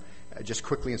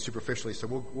quickly and superficially. So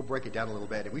we'll break it down a little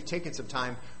bit. And we've taken some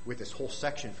time with this whole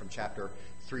section from chapter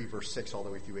 3, verse 6, all the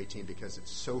way through 18, because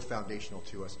it's so foundational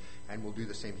to us. And we'll do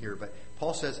the same here. But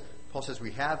Paul says,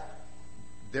 we have,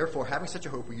 therefore, having such a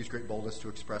hope, we use great boldness to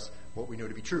express what we know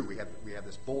to be true. We have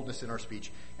this boldness in our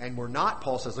speech. And we're not,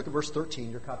 Paul says, look at verse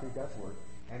 13, your copy of God's word,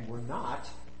 and we're not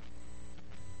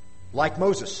like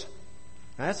Moses.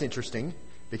 Now that's interesting,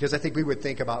 because I think we would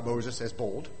think about Moses as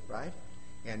bold, right?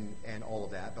 And all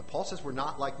of that. But Paul says we're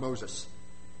not like Moses,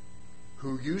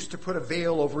 who used to put a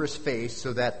veil over his face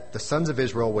so that the sons of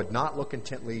Israel would not look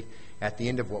intently at the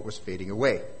end of what was fading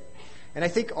away. And I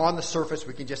think on the surface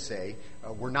we can just say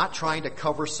we're not trying to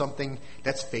cover something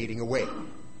that's fading away.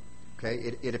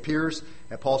 Okay, it appears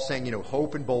that Paul's saying,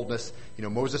 hope and boldness.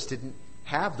 Moses didn't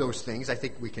have those things. I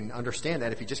think we can understand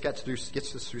that if he just gets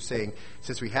us through saying,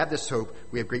 since we have this hope,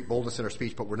 we have great boldness in our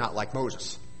speech, but we're not like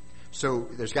Moses. So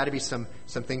there's got to be some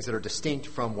things that are distinct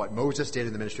from what Moses did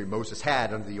in the ministry Moses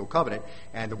had under the Old Covenant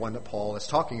and the one that Paul is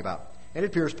talking about. And it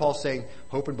appears Paul's saying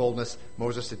hope and boldness,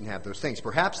 Moses didn't have those things.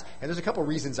 Perhaps, and there's a couple of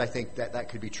reasons I think that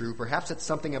could be true. Perhaps it's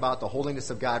something about the holiness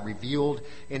of God revealed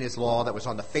in his law that was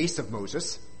on the face of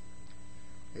Moses.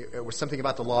 It was something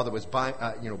about the law that was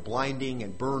blinding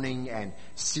and burning and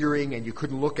searing, and you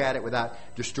couldn't look at it without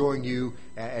destroying you,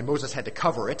 and Moses had to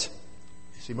cover it.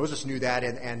 See, Moses knew that,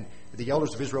 and the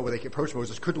elders of Israel, when they approached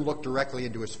Moses, couldn't look directly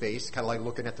into his face, kind of like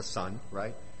looking at the sun,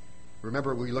 right?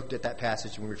 Remember, we looked at that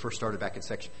passage when we first started back in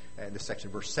this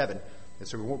section, verse 7, and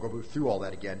so we won't go through all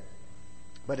that again.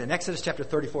 But in Exodus chapter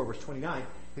 34, verse 29,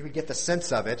 we get the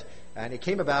sense of it. And it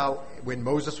came about when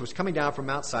Moses was coming down from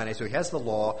Mount Sinai. So he has the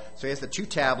law. So he has the 2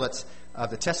 tablets of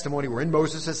the testimony were in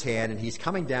Moses' hand. And he's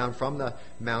coming down from the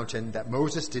mountain that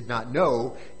Moses did not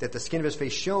know that the skin of his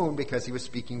face shone because he was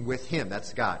speaking with him.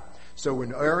 That's God. So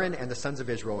when Aaron and the sons of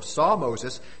Israel saw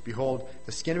Moses, behold,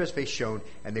 the skin of his face shone,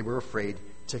 and they were afraid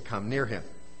to come near him.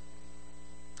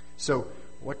 So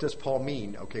what does Paul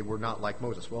mean? Okay, we're not like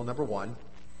Moses. Well, number one,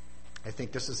 I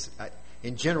think this is,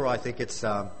 in general, I think it's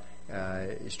trying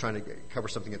to cover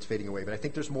something that's fading away. But I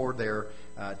think there's more there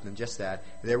than just that.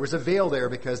 There was a veil there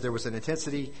because there was an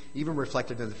intensity even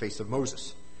reflected in the face of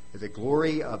Moses. The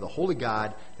glory of the holy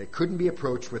God that couldn't be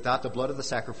approached without the blood of the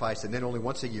sacrifice, and then only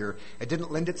once a year. It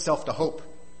didn't lend itself to hope.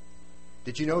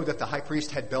 Did you know that the high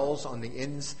priest had bells on the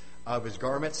ends of his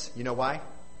garments? You know why?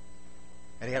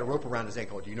 And he had a rope around his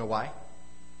ankle. Do you know why?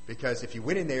 Because if you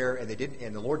went in there and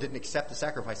the Lord didn't accept the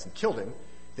sacrifice and killed him,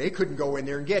 they couldn't go in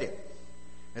there and get it.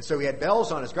 And so he had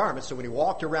bells on his garments, so when he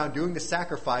walked around doing the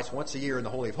sacrifice once a year in the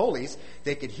Holy of Holies,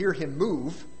 they could hear him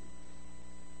move.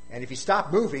 And if he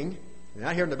stopped moving, they're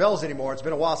not hearing the bells anymore, it's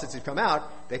been a while since he's come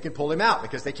out, they can pull him out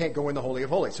because they can't go in the Holy of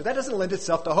Holies. So that doesn't lend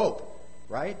itself to hope,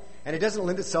 right? And it doesn't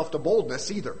lend itself to boldness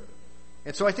either.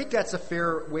 And so I think that's a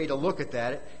fair way to look at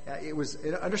that.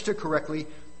 It understood correctly.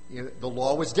 The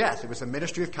law was death. It was a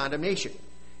ministry of condemnation.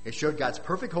 It showed God's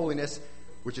perfect holiness,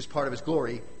 which is part of his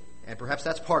glory, and perhaps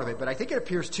that's part of it. But I think it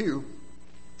appears too,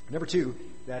 number two,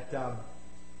 that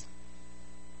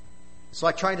it's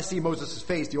like trying to see Moses'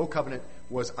 face. The Old Covenant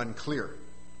was unclear.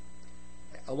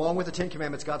 Along with the Ten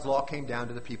Commandments, God's law came down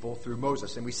to the people through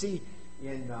Moses. And we see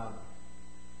in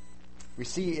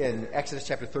Exodus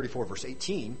chapter 34, verse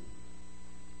 18,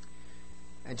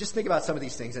 and just think about some of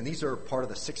these things, and these are part of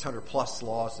the 600 plus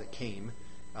laws that came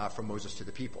from Moses to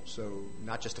the people. So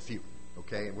not just a few,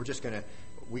 okay? And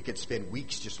we could spend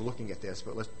weeks just looking at this,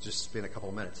 but let's just spend a couple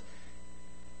of minutes.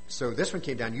 So this one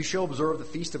came down. You shall observe the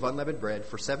feast of unleavened bread.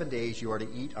 For 7 days you are to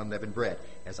eat unleavened bread,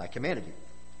 as I commanded you.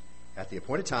 At the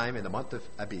appointed time in the month of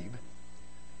Abib,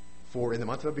 for in the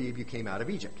month of Abib you came out of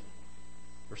Egypt.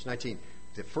 Verse 19,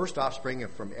 the first offspring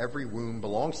from every womb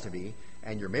belongs to me,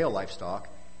 and your male livestock,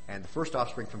 and the first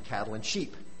offspring from cattle and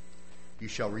sheep. You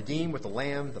shall redeem with a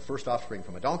lamb the first offspring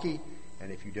from a donkey,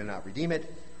 and if you do not redeem it,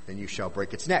 then you shall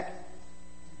break its neck.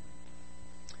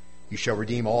 You shall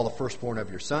redeem all the firstborn of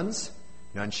your sons.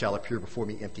 None shall appear before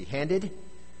me empty-handed.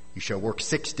 You shall work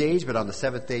 6 days, but on the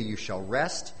 7th day you shall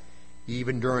rest.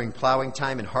 Even during plowing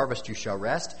time and harvest you shall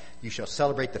rest. You shall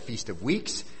celebrate the Feast of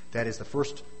Weeks, that is the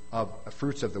first of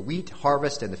fruits of the wheat,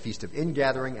 harvest, and the Feast of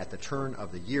Ingathering at the turn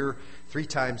of the year. 3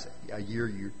 times a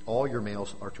year all your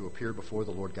males are to appear before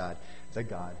the Lord God, the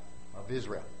God of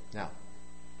Israel. Now,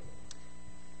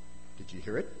 did you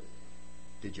hear it?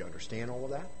 Did you understand all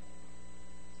of that?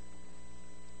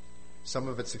 Some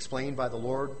of it's explained by the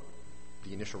Lord,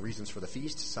 the initial reasons for the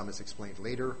feast. Some is explained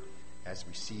later as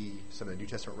we see some of the New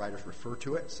Testament writers refer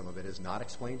to it. Some of it is not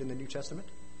explained in the New Testament,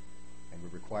 and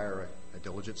would require a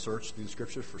diligent search through the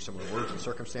Scriptures for some of the words and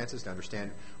circumstances to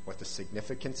understand what the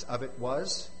significance of it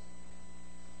was.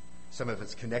 Some of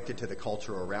it's connected to the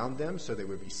culture around them, so they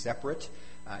would be separate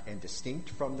and distinct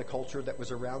from the culture that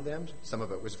was around them. Some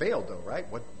of it was veiled, though, right?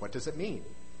 What does it mean?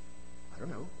 I don't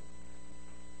know.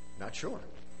 Not sure.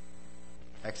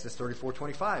 Exodus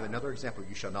 34:25, another example.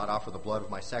 You shall not offer the blood of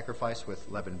my sacrifice with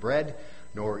leavened bread,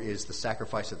 nor is the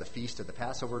sacrifice of the feast of the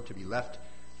Passover to be left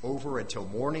over until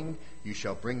morning. You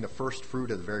shall bring the first fruit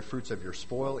of the very fruits of your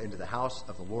spoil into the house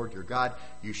of the Lord your God.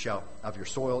 You shall, of your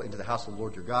soil into the house of the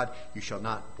Lord your God. You shall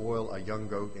not boil a young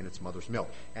goat in its mother's milk.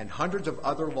 And hundreds of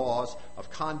other laws of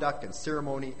conduct and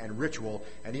ceremony and ritual,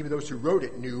 and even those who wrote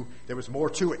it knew there was more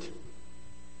to it.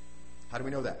 How do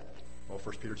we know that? Well,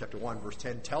 1 Peter chapter 1, verse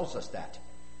 10 tells us that.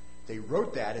 They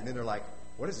wrote that, and then they're like,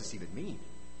 what does this even mean?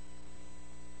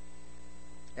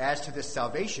 As to this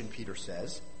salvation, Peter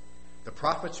says, the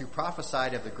prophets who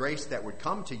prophesied of the grace that would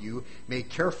come to you made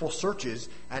careful searches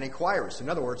and inquiries. In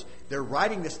other words, they're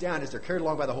writing this down as they're carried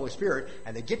along by the Holy Spirit,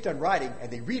 and they get done writing, and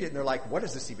they read it, and they're like, what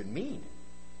does this even mean?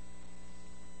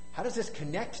 How does this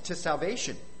connect to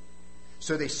salvation?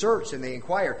 So they searched and they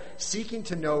inquired, seeking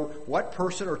to know what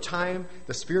person or time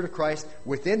the Spirit of Christ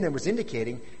within them was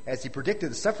indicating as he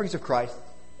predicted the sufferings of Christ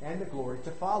and the glory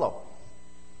to follow.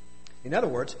 In other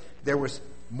words, there was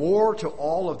more to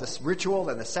all of this ritual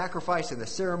and the sacrifice and the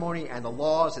ceremony and the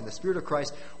laws and the Spirit of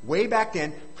Christ way back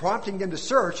then, prompting them to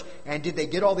search. And did they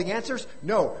get all the answers?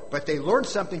 No, but they learned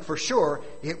something for sure.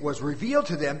 It was revealed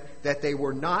to them that they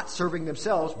were not serving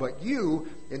themselves, but you,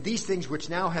 and these things which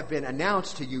now have been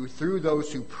announced to you through those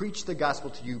who preach the gospel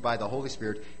to you by the Holy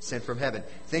Spirit sent from heaven,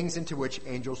 things into which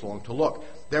angels long to look.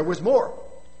 There was more,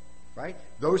 right?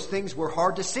 Those things were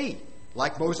hard to see,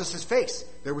 like Moses' face.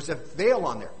 There was a veil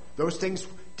on there. Those things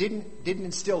didn't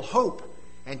instill hope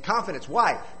and confidence.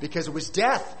 Why? Because it was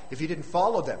death if you didn't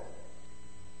follow them.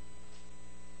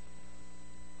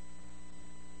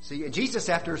 See, and Jesus,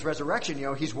 after his resurrection,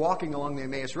 he's walking along the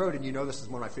Emmaus Road, and this is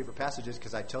one of my favorite passages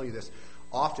because I tell you this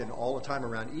often, all the time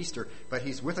around Easter, but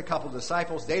he's with a couple of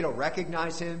disciples. They don't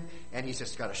recognize him, and he's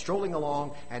just kind of strolling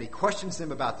along, and he questions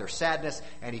them about their sadness,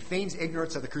 and he feigns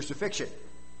ignorance of the crucifixion.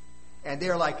 And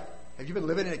they're like, have you been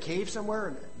living in a cave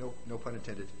somewhere? No pun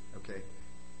intended, okay?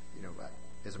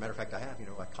 As a matter of fact, I have.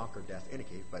 I conquered death in a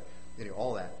cave, but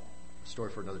all that, a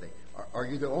story for another day. Are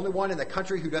you the only one in the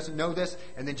country who doesn't know this?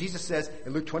 And then Jesus says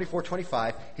in Luke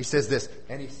 24:25, he says this,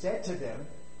 and he said to them,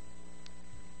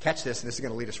 catch this, and this is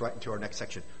going to lead us right into our next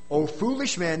section. O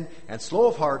foolish men and slow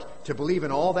of heart to believe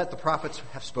in all that the prophets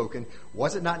have spoken,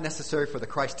 was it not necessary for the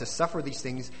Christ to suffer these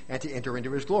things and to enter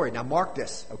into his glory? Now mark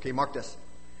this, okay, mark this.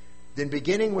 Then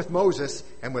beginning with Moses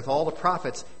and with all the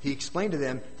prophets, he explained to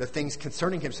them the things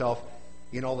concerning himself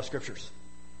in all the scriptures.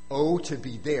 Oh, to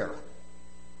be there.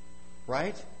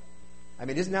 Right? I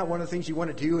mean, isn't that one of the things you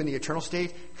want to do in the eternal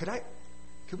state?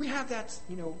 Could we have that,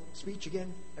 speech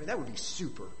again? I mean, that would be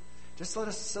super. Just let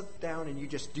us sit down and you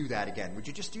just do that again. Would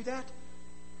you just do that?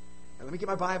 And let me get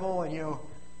my Bible and,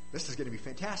 this is going to be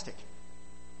fantastic.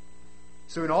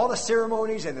 So in all the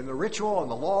ceremonies and in the ritual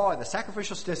and the law and the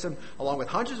sacrificial system, along with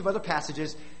hundreds of other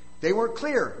passages, they weren't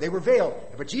clear. They were veiled.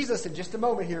 But Jesus, in just a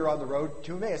moment here on the road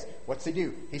to Emmaus, what's he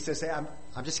do? He says, hey,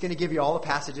 I'm just going to give you all the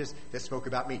passages that spoke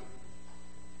about me.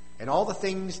 And all the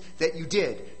things that you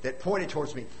did that pointed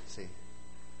towards me. See?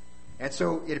 And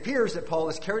so it appears that Paul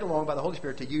is carried along by the Holy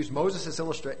Spirit to use Moses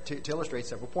to illustrate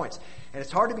several points. And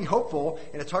it's hard to be hopeful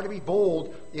and it's hard to be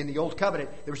bold in the Old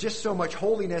Covenant. There was just so much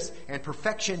holiness and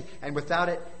perfection, and without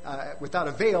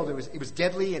a veil, it was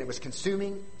deadly and it was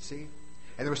consuming. See?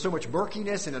 And there was so much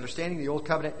murkiness in understanding the Old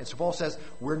Covenant. And so Paul says,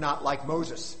 we're not like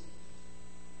Moses.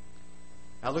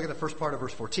 Now look at the first part of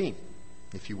verse 14,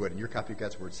 if you would, in your copy of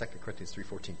God's Word, 2 Corinthians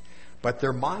 3:14. But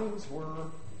their minds were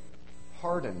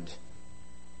hardened.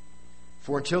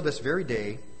 For until this very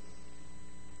day,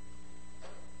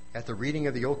 at the reading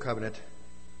of the Old Covenant,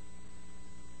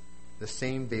 the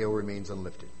same veil remains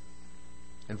unlifted.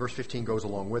 And verse 15 goes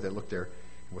along with it. Look there. And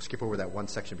we'll skip over that one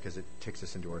section because it takes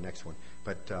us into our next one.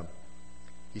 But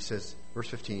he says, verse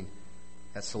 15,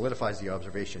 that solidifies the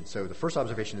observation. So the first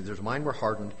observation is their minds were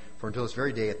hardened, for until this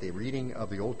very day, at the reading of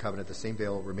the Old Covenant, the same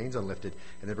veil remains unlifted.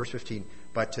 And then verse 15,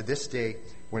 but to this day,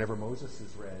 whenever Moses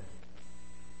is read,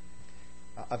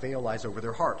 a veil lies over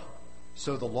their heart.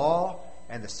 So the law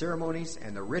and the ceremonies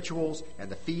and the rituals and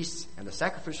the feasts and the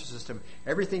sacrificial system,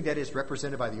 everything that is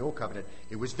represented by the Old Covenant,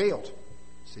 it was veiled.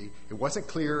 See, it wasn't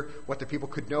clear what the people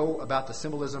could know about the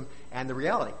symbolism and the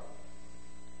reality.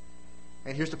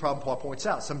 And here's the problem Paul points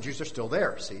out. Some Jews are still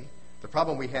there, see. The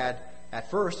problem we had at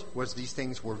first was these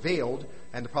things were veiled,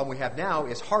 and the problem we have now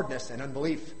is hardness and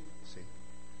unbelief. See?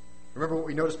 Remember what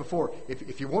we noticed before.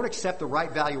 If you won't accept the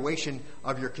right valuation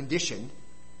of your condition,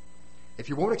 if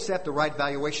you won't accept the right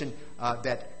valuation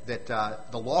that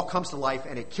the law comes to life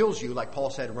and it kills you, like Paul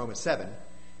said in Romans 7,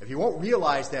 if you won't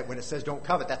realize that when it says don't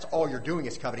covet, that's all you're doing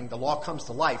is coveting, the law comes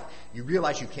to life, you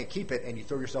realize you can't keep it, and you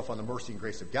throw yourself on the mercy and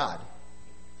grace of God.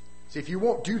 See, if you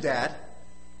won't do that,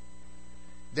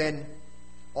 then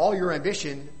all your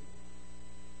ambition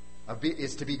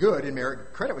is to be good and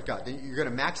merit credit with God. Then you're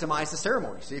going to maximize the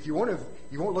ceremony. See, if you won't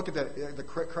look at the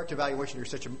correct evaluation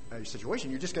of your situation,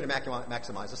 you're just going to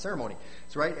maximize the ceremony.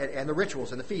 That's right, and the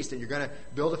rituals and the feast, and you're going to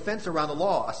build a fence around the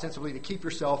law, ostensibly to keep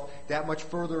yourself that much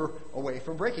further away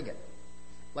from breaking it.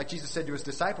 Like Jesus said to his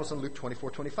disciples in Luke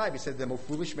 24:25, he said, "Them, O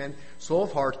foolish men, slow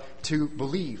of heart to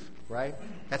believe." Right?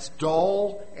 That's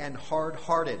dull and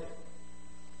hard-hearted.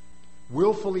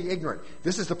 Willfully ignorant.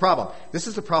 This is the problem. This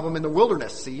is the problem in the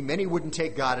wilderness. See, many wouldn't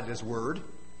take God at His word.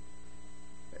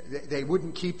 They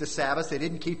wouldn't keep the Sabbath. They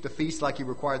didn't keep the feast like He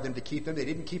required them to keep them. They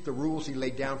didn't keep the rules He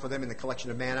laid down for them in the collection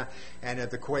of manna and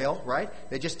the quail. Right?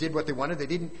 They just did what they wanted.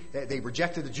 They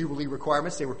rejected the Jubilee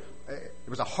requirements. There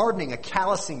was a hardening, a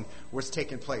callousing was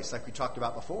taking place, like we talked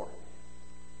about before.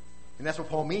 And that's what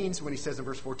Paul means when he says in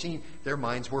verse 14, their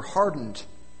minds were hardened.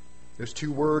 Those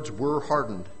two words, were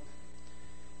hardened.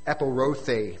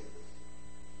 Eporothe.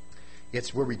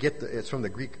 It's where we get it's from the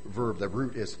Greek verb. The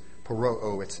root is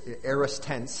poroo. It's aorist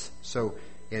tense. So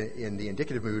in the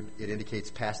indicative mood, it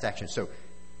indicates past action. So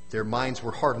their minds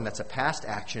were hardened. That's a past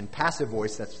action. Passive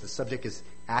voice. That's the subject is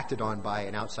acted on by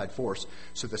an outside force.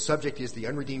 So the subject is the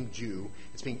unredeemed Jew.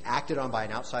 It's being acted on by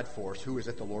an outside force. Who is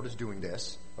it? The Lord is doing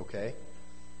this. Okay.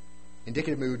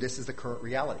 Indicative mood. This is the current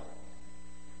reality.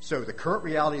 So the current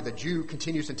reality of the Jew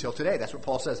continues until today. That's what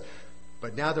Paul says.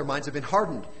 But now their minds have been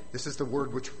hardened. This is the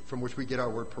word from which we get our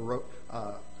word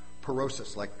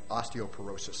porosis, like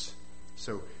osteoporosis.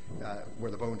 So where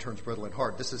the bone turns brittle and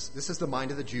hard. This is the mind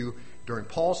of the Jew during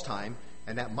Paul's time,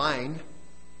 and that mind,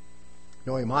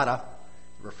 noemata,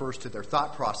 refers to their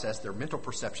thought process, their mental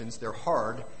perceptions. They're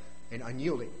hard and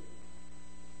unyielding.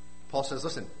 Paul says,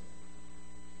 listen,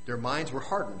 their minds were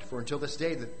hardened, for until this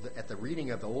day, at the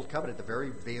reading of the Old Covenant, the very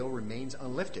veil remains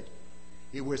unlifted.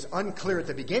 It was unclear at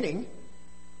the beginning,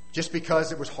 just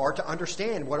because it was hard to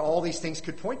understand what all these things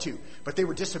could point to. But they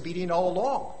were disobedient all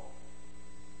along.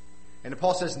 And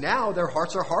Paul says now their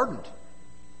hearts are hardened.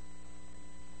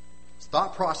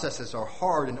 Thought processes are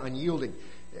hard and unyielding.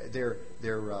 They're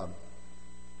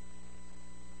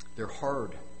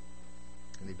hard,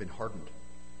 and they've been hardened.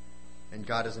 And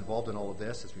God is involved in all of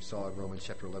this, as we saw in Romans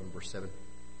chapter 11, verse 7,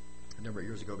 a number of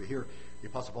years ago. But here, the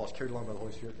Apostle Paul is carried along by the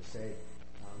Holy Spirit to say,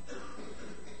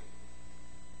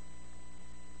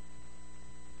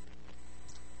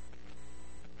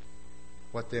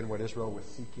 what then, what Israel was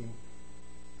seeking,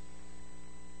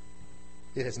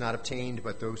 it has not obtained,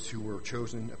 but those who were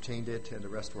chosen obtained it, and the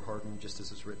rest were hardened, just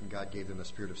as is written, God gave them a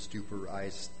spirit of stupor,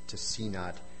 eyes to see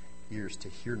not, ears to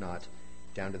hear not,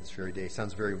 down to this very day.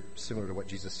 Sounds very similar to what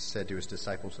Jesus said to his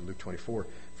disciples in Luke 24,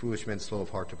 foolish men, slow of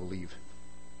heart to believe.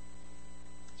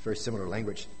 It's very similar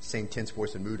language, same tense,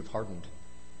 voice, and mood of hardened.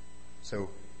 So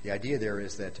the idea there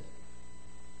is that,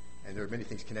 and there are many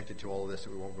things connected to all of this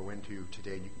that we won't go into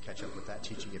today. You can catch up with that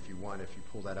teaching if you want, if you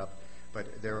pull that up.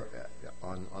 But they're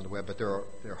on the web. But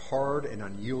they're hard and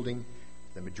unyielding.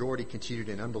 The majority continued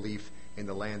in unbelief in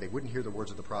the land. They wouldn't hear the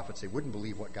words of the prophets. They wouldn't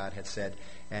believe what God had said.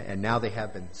 And now they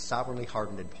have been sovereignly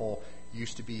hardened. And Paul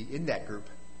used to be in that group.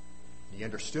 He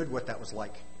understood what that was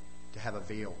like to have a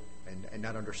veil and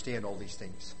not understand all these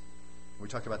things. We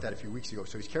talked about that a few weeks ago.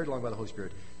 So he's carried along by the Holy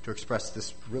Spirit to express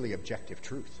this really objective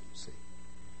truth. See.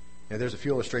 Now, there's a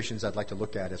few illustrations I'd like to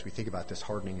look at as we think about this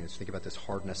hardening, as we think about this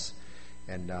hardness.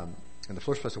 And the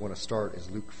first place I want to start is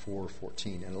Luke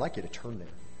 4:14. And I'd like you to turn there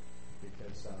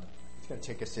because it's going to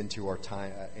take us into our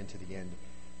time, into the end.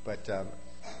 But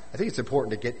I think it's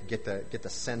important to get the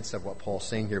sense of what Paul's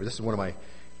saying here. But this is one of my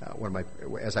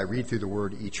as I read through the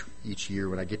Word each year,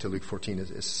 when I get to Luke 14,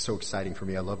 is so exciting for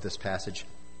me. I love this passage.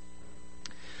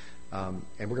 And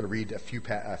we're going to read a few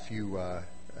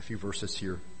verses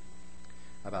here.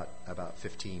 About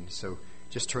 15. So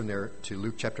just turn there to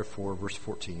Luke chapter 4, verse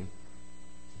 14.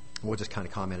 We'll just kind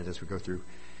of comment it as we go through.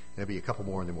 There'll be a couple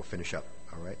more, and then we'll finish up.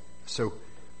 All right? So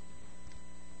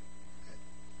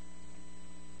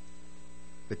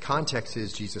the context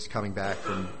is Jesus coming back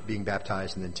from being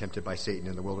baptized and then tempted by Satan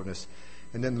in the wilderness.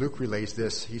 And then Luke relays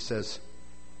this. He says,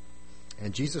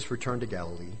 and Jesus returned to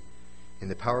Galilee in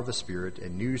the power of the Spirit,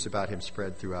 and news about him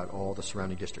spread throughout all the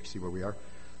surrounding districts. See where we are?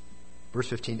 Verse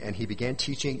 15, and he began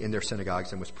teaching in their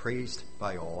synagogues and was praised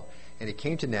by all. And he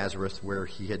came to Nazareth, where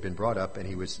he had been brought up, and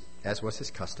he was, as was his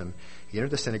custom, he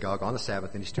entered the synagogue on the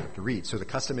Sabbath, and he stood up to read. So the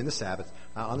custom in the Sabbath,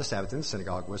 on the Sabbath in the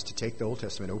synagogue, was to take the Old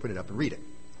Testament, open it up, and read it.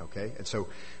 Okay? And so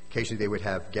occasionally they would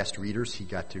have guest readers. He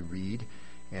got to read,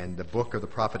 and the book of the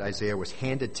prophet Isaiah was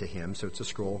handed to him, so it's a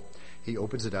scroll. He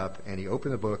opens it up, and he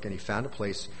opened the book, and he found a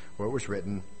place where it was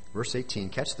written, verse 18,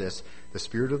 catch this, the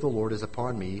Spirit of the Lord is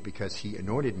upon me, because he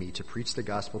anointed me to preach the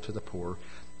gospel to the poor.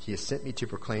 He has sent me to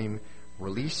proclaim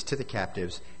release to the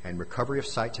captives and recovery of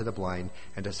sight to the blind,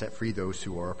 and to set free those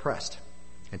who are oppressed,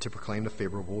 and to proclaim the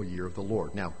favorable year of the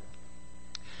Lord. Now,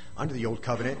 under the Old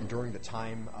Covenant and during the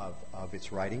time of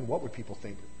its writing, what would people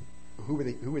think? Who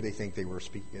would they think they were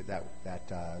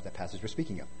that passage was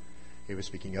speaking of? It was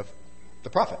speaking of the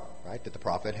prophet, right? That the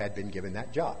prophet had been given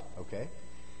that job. Okay,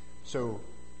 so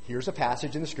here's a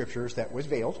passage in the Scriptures that was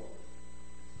veiled,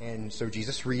 and so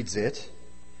Jesus reads it.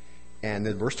 And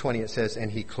in verse 20 it says,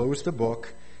 and he closed the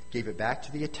book, gave it back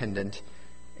to the attendant,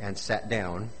 and sat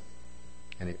down.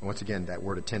 And once again, that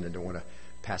word attendant, don't want to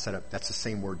pass that up. That's the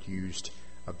same word used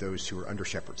of those who are under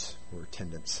shepherds, or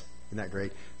attendants. Isn't that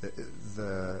great?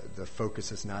 The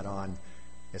focus is not on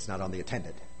the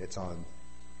attendant. It's on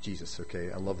Jesus.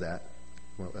 Okay, I love that.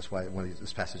 Well, that's why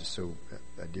this passage is so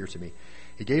dear to me.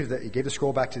 He gave the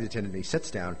scroll back to the attendant, and he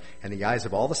sits down, and the eyes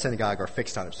of all the synagogue are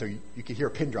fixed on him. So you can hear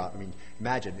a pin drop. I mean,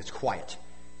 imagine, it's quiet.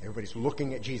 Everybody's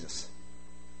looking at Jesus.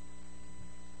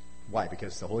 Why?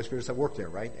 Because the Holy Spirit's at work there,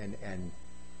 right? And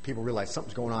people realize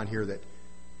something's going on here that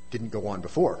didn't go on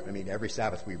before. I mean, every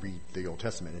Sabbath we read the Old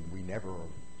Testament, and we never are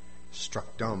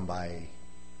struck dumb by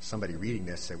somebody reading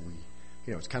this that we...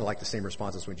 it's kind of like the same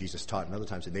responses when Jesus taught in other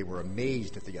times, and they were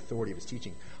amazed at the authority of his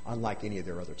teaching, unlike any of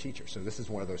their other teachers. So this is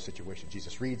one of those situations.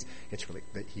 Jesus reads,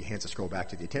 he hands the scroll back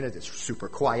to the attendant, it's super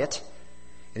quiet,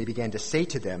 and he began to say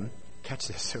to them, catch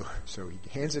this, so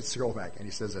he hands the scroll back, and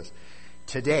he says this,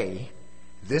 today,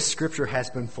 this scripture has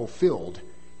been fulfilled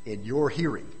in your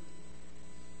hearing.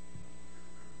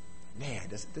 Man,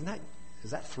 does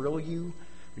that thrill you?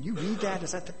 When you read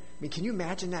that, can you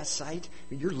imagine that sight?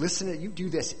 I mean, you're listening, you do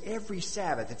this every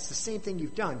Sabbath. It's the same thing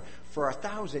you've done for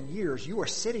 1,000 years. You are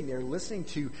sitting there listening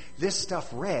to this stuff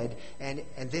read, and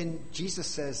then Jesus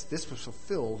says, this was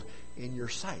fulfilled in your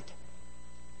sight.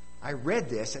 I read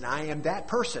this, and I am that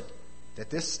person that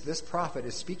this prophet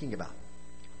is speaking about.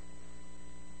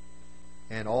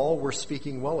 And all were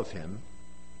speaking well of him,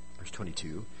 verse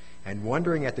 22, and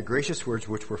wondering at the gracious words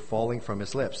which were falling from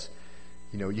his lips.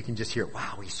 You can just hear,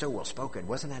 wow, he's so well spoken.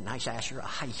 Wasn't that nice, Asher?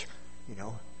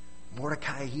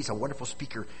 Mordecai, he's a wonderful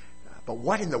speaker. But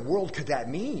what in the world could that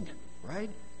mean, right?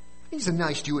 He's a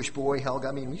nice Jewish boy, Helga.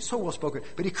 I mean, he's so well spoken.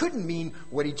 But he couldn't mean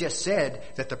what he just said,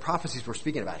 that the prophecies were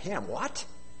speaking about him. What?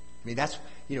 I mean, that's,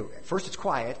 at first it's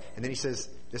quiet, and then he says,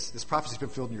 this prophecy's been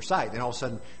filled in your sight. Then all of a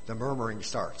sudden, the murmuring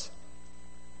starts.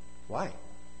 Why?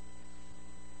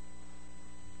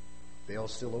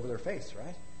 Veil's still over their face,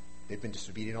 right? They've been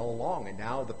disobedient all along, and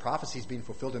now the prophecy is being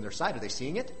fulfilled in their sight. Are they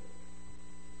seeing it?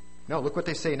 No, look what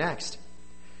they say next.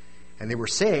 And they were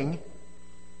saying,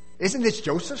 isn't this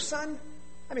Joseph's son?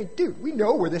 I mean, dude, we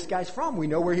know where this guy's from. We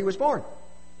know where he was born.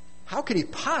 How could he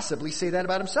possibly say that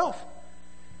about himself?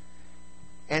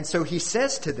 And so he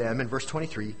says to them in verse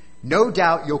 23, no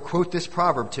doubt you'll quote this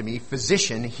proverb to me,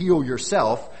 physician, heal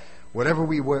yourself. Whatever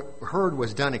we heard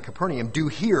was done at Capernaum, do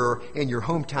here in your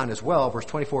hometown as well. Verse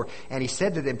 24, and he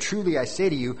said to them, truly I say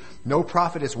to you, no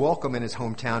prophet is welcome in his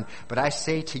hometown, but I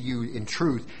say to you in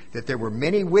truth that there were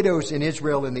many widows in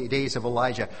Israel in the days of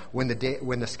Elijah, when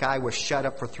the sky was shut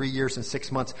up for 3 years and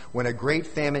 6 months, when a great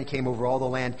famine came over all the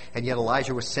land, and yet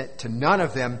Elijah was sent to none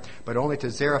of them, but only to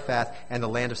Zarephath and the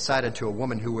land of Sidon, to a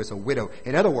woman who was a widow.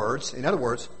 In other words,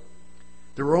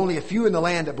 there were only a few in the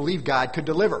land that believed God could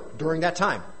deliver during that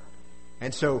time.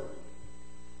 And so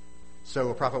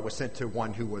a prophet was sent to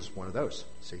one who was one of those.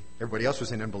 See, everybody else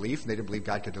was in unbelief, and they didn't believe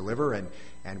God could deliver, and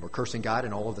were cursing God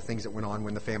and all of the things that went on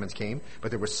when the famines came. But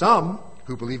there were some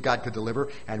who believed God could deliver,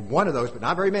 and one of those, but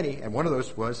not very many, and one of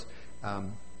those was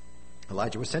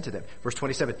Elijah was sent to them. Verse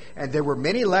 27, and there were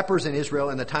many lepers in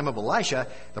Israel in the time of Elisha,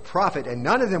 the prophet, and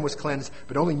none of them was cleansed,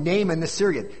 but only Naaman the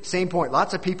Syrian. Same point,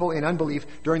 lots of people in unbelief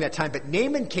during that time. But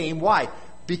Naaman came, why?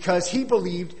 Because he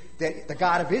believed that the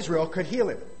God of Israel could heal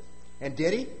him. And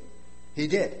did he? He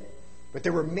did. But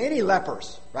there were many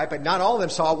lepers, right? But not all of them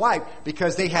saw white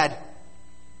because they had,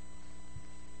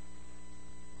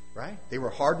 right? They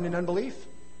were hardened in unbelief.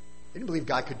 They didn't believe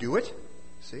God could do it.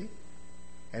 See?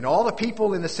 And all the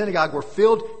people in the synagogue were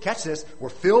filled, catch this, were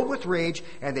filled with rage,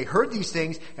 and they heard these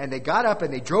things, and they got up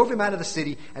and they drove him out of the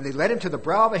city, and they led him to the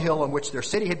brow of a hill on which their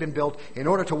city had been built, in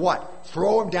order to what?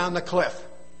 Throw him down the cliff.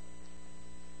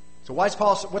 So what's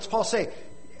Paul say?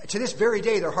 to this very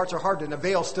day, their hearts are hardened, and a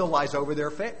veil still lies over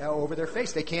their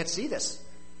face. They can't see this.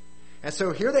 And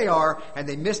so here they are, and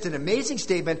they missed an amazing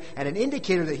statement and an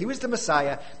indicator that he was the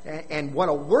Messiah, and what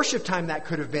a worship time that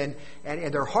could have been,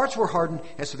 and their hearts were hardened,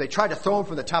 and so they tried to throw him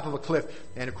from the top of a cliff,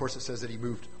 and of course it says that he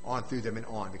moved on through them and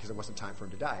on, because it wasn't time for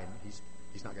him to die, and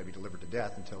he's not going to be delivered to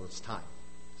death until it's time.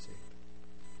 See?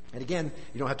 And again,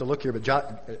 you don't have to look here,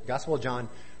 but Gospel of John,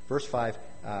 verse 5,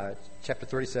 chapter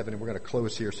 37, and we're going to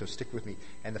close here, so stick with me.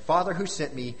 And the Father who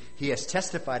sent me, he has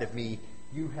testified of me.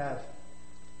 You have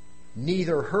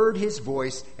neither heard his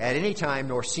voice at any time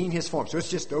nor seen his form. So it's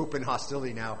just open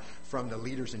hostility now from the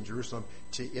leaders in Jerusalem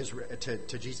to Israel,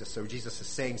 to Jesus. So Jesus is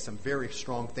saying some very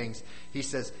strong things. He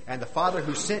says, and the Father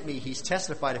who sent me, he's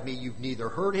testified of me. You've neither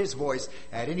heard his voice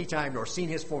at any time nor seen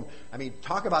his form. I mean,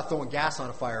 talk about throwing gas on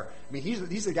a fire. I mean,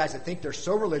 these are the guys that think they're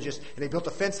so religious, and they built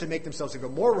a fence to make themselves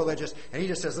even more religious. And he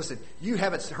just says, listen, you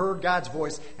haven't heard God's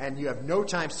voice, and you have no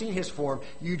time seen his form.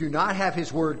 You do not have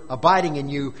his word abiding in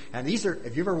you. And these are,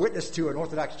 if you ever witnessed to an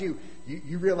Orthodox Jew,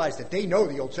 you realize that they know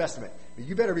the Old Testament. But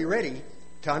you better be ready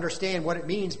to understand what it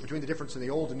means between the difference in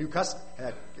the Old and New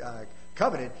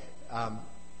Covenant,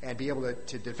 and be able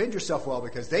to defend yourself well,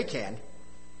 because they can.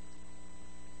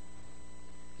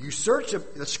 You search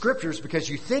the Scriptures because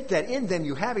you think that in them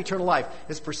you have eternal life.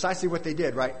 That's precisely what they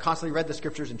did, right? Constantly read the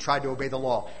Scriptures and tried to obey the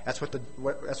law. That's what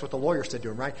the lawyer said to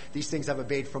him, right? These things I've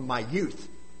obeyed from my youth.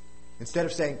 Instead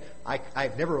of saying,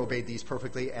 I've never obeyed these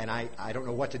perfectly, and I don't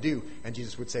know what to do. And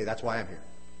Jesus would say, that's why I'm here,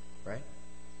 right?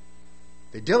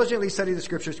 They diligently study the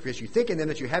Scriptures because you think in them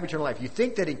that you have eternal life. You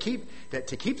think that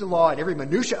to keep the law and every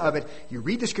minutia of it, you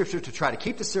read the Scriptures to try to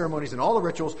keep the ceremonies and all the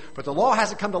rituals, but the law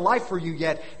hasn't come to life for you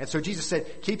yet. And so Jesus said,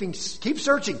 keep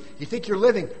searching. You think you're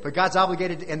living, but God's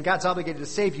obligated to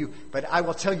save you. But I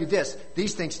will tell you this,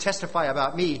 these things testify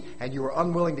about me, and you are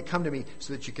unwilling to come to me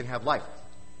so that you can have life.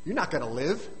 You're not going to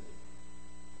live.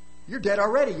 You're dead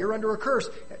already. You're under a curse.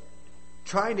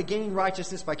 Trying to gain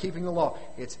righteousness by keeping the law.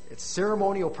 Its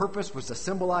ceremonial purpose was to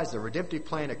symbolize the redemptive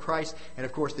plan of Christ. And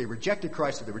of course, they rejected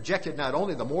Christ. So they rejected not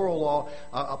only the moral law,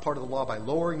 a part of the law, by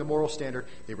lowering the moral standard.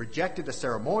 They rejected the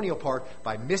ceremonial part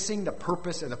by missing the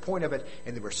purpose and the point of it.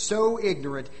 And they were so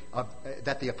ignorant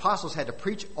that the apostles had to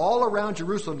preach all around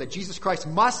Jerusalem that Jesus Christ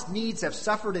must needs have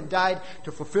suffered and died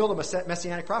to fulfill the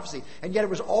messianic prophecy. And yet it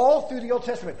was all through the Old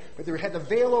Testament. But they had the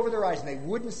veil over their eyes and they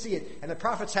wouldn't see it. And the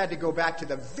prophets had to go back to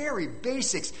the very basics.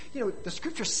 You know, the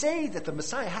Scriptures say that the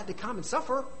Messiah had to come and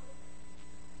suffer.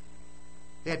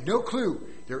 They had no clue.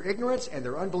 Their ignorance and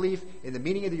their unbelief in the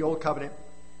meaning of the Old Covenant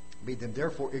made them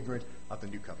therefore ignorant of the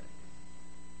New Covenant.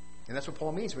 And that's what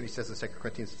Paul means when he says in 2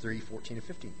 Corinthians 3, 14 and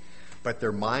 15. But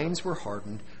their minds were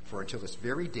hardened, for until this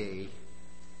very day,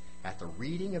 at the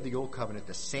reading of the Old Covenant,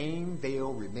 the same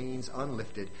veil remains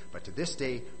unlifted. But to this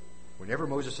day, whenever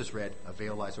Moses is read, a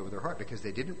veil lies over their heart, because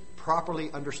they didn't properly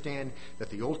understand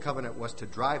that the Old Covenant was to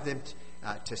drive them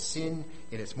to sin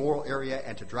in its moral area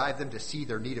and to drive them to see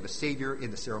their need of a Savior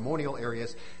in the ceremonial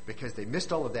areas. Because they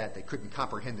missed all of that, they couldn't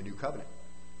comprehend the New Covenant.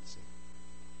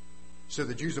 So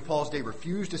the Jews of Paul's day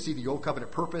refused to see the Old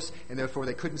Covenant purpose, and therefore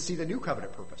they couldn't see the New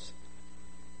Covenant purpose.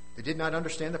 They did not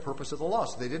understand the purpose of the law.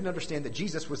 So they didn't understand that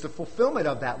Jesus was the fulfillment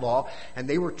of that law, and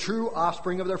they were true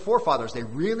offspring of their forefathers. They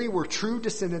really were true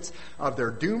descendants of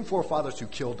their doomed forefathers who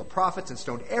killed the prophets and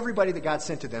stoned everybody that God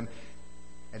sent to them,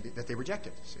 and that they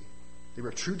rejected. See, they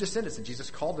were true descendants, and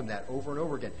Jesus called them that over and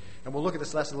over again. And we'll look at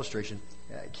this last illustration.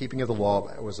 Keeping of the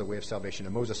law was a way of salvation,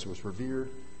 and Moses was revered,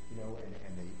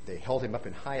 and they held him up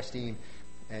in high esteem.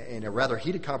 In a rather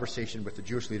heated conversation with the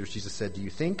Jewish leaders, Jesus said, do you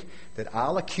think that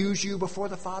I'll accuse you before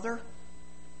the Father?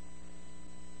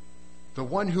 The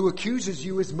one who accuses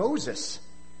you is Moses,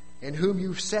 in whom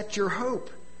you've set your hope.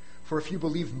 For if you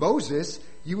believe Moses,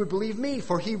 you would believe me,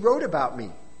 for he wrote about me.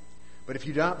 But if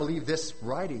you do not believe this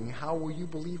writing, how will you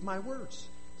believe my words?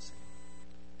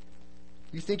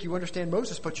 You think you understand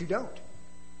Moses, but you don't.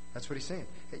 That's what he's saying.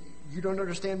 You don't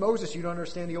understand Moses. You don't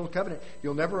understand the Old Covenant.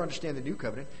 You'll never understand the New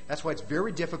Covenant. That's why it's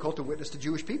very difficult to witness to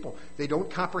Jewish people. They don't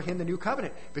comprehend the New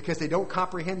Covenant because they don't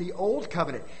comprehend the Old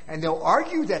Covenant. And they'll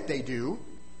argue that they do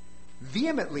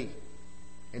vehemently.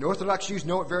 And Orthodox Jews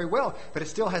know it very well, but it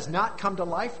still has not come to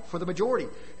life for the majority.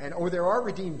 Or there are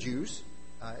redeemed Jews.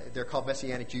 They're called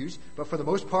Messianic Jews. But for the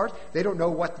most part, they don't know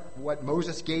what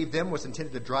Moses gave them was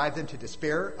intended to drive them to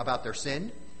despair about their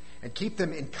sin and keep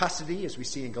them in custody, as we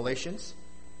see in Galatians,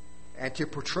 and to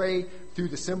portray through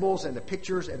the symbols and the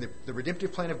pictures and the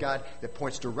redemptive plan of God that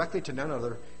points directly to none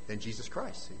other than Jesus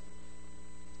Christ. See?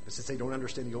 But since they don't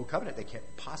understand the Old Covenant, they can't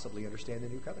possibly understand the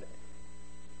New Covenant.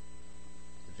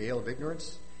 The veil of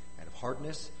ignorance and of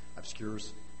hardness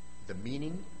obscures the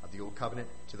meaning of the old covenant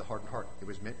to the hardened heart. It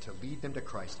was meant to lead them to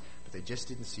Christ, but they just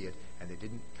didn't see it, and they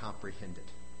didn't comprehend it.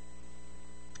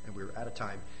 And we're out of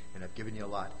time, and I've given you a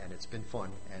lot, and it's been fun.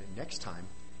 And next time,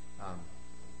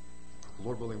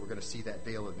 Lord willing, we're going to see that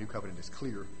veil of the new covenant is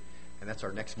clear, and that's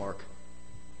our next mark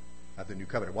of the new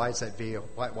covenant. Why is that veil?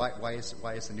 Why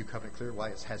is the new covenant clear? Why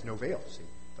it has no veil? See,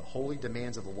 the holy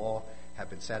demands of the law have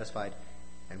been satisfied,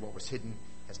 and what was hidden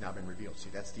has now been revealed. See,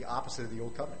 that's the opposite of the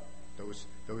old covenant.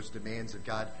 Those demands of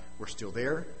God were still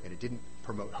there, and it didn't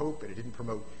promote hope, and it didn't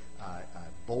promote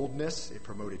boldness. It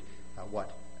promoted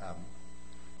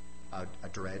a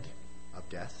dread of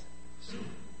death. So,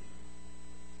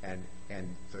 and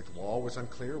the law was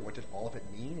unclear. What did all of it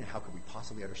mean, and how could we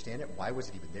possibly understand it? Why was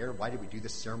it even there? Why did we do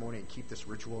this ceremony and keep this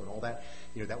ritual and all that?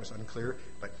 That was unclear.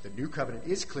 But the new covenant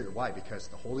is clear. Why? Because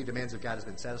the holy demands of God has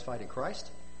been satisfied in Christ,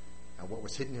 and what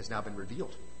was hidden has now been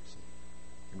revealed. See?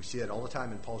 And we see that all the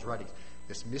time in Paul's writings.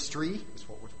 This mystery,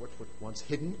 what once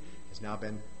hidden, has now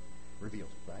been revealed.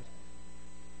 Right?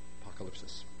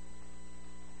 Apocalypsis.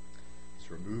 It's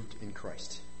removed in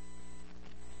Christ.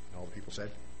 And all the people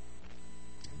said,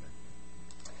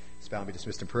 this bound be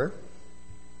dismissed in prayer.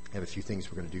 I have a few things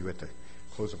we're going to do at the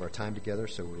close of our time together,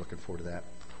 so we're looking forward to that.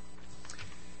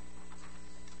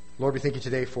 Lord, we thank you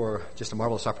today for just a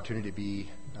marvelous opportunity to be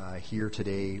here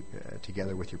today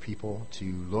together with your people, to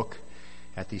look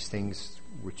at these things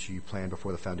which you planned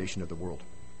before the foundation of the world,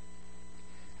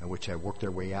 and which have worked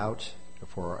their way out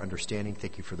for our understanding.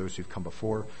 Thank you for those who've come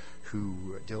before,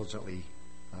 who diligently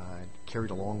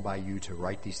carried along by you to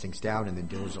write these things down, and then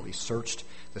diligently searched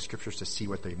the scriptures to see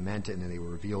what they meant, and then they were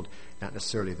revealed, not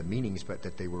necessarily the meanings, but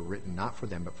that they were written not for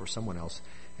them, but for someone else.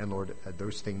 And Lord,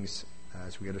 those things,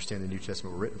 as we understand the New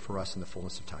Testament, were written for us in the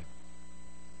fullness of time.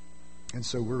 And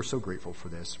so we're so grateful for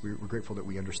this. We're grateful that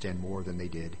we understand more than they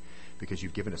did, because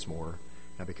you've given us more,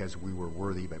 not because we were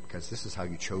worthy, but because this is how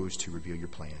you chose to reveal your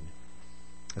plan.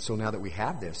 And so now that we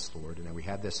have this, Lord, and now we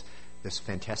have this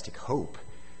fantastic hope,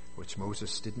 which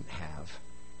Moses didn't have,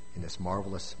 in this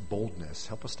marvelous boldness,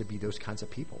 help us to be those kinds of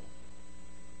people,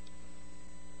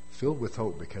 filled with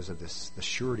hope because of the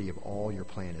surety of all your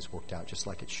plan is worked out just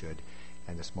like it should,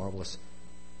 and this marvelous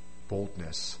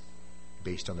boldness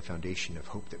based on the foundation of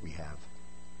hope that we have.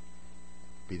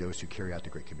 Be those who carry out the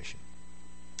Great Commission.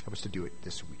 Help us to do it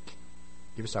this week.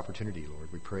 Give us opportunity, Lord.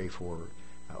 We pray for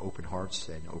open hearts,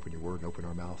 and open your word and open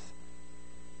our mouth,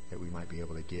 that we might be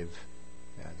able to give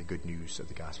the good news of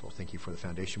the gospel. Thank you for the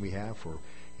foundation we have, for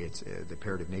its the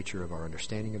imperative nature of our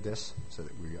understanding of this, so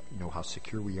that we know how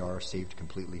secure we are, saved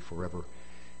completely forever,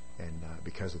 and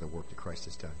because of the work that Christ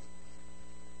has done.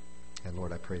 And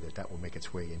Lord, I pray that will make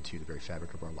its way into the very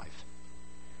fabric of our life.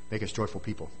 Make us joyful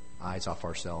people, eyes off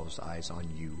ourselves, eyes on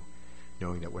you,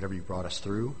 knowing that whatever you brought us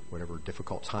through, whatever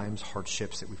difficult times,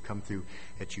 hardships that we've come through,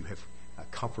 that you have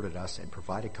comforted us and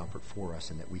provided comfort for us,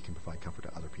 and that we can provide comfort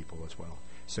to other people as well.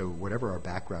 So whatever our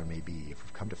background may be, if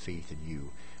we've come to faith in you,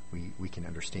 we can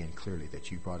understand clearly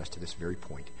that you brought us to this very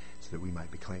point so that we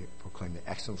might proclaim the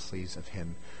excellencies of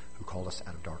him who called us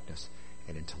out of darkness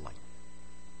and into light.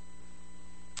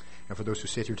 And for those who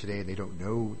sit here today and they don't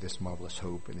know this marvelous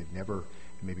hope, and they've never,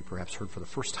 maybe perhaps heard for the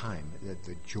first time,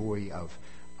 the joy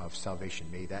of salvation,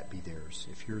 may that be theirs.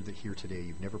 If you're here today,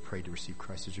 you've never prayed to receive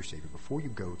Christ as your Savior, before you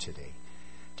go today,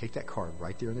 take that card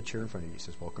right there in the chair in front of you. It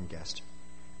says, "Welcome Guest."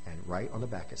 And right on the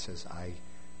back it says, I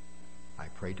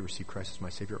prayed to receive Christ as my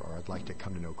Savior, or I'd like to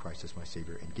come to know Christ as my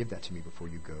Savior, and give that to me before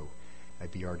you go.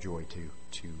 That'd be our joy to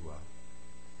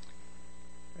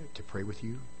pray with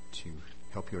you, to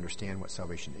help you understand what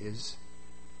salvation is,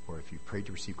 or if you prayed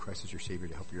to receive Christ as your Savior,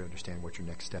 to help you understand what your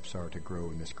next steps are to grow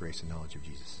in this grace and knowledge of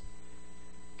Jesus.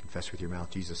 Confess with your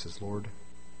mouth Jesus is Lord.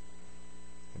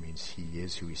 That means he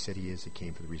is who he said he is. He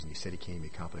came for the reason he said he came. He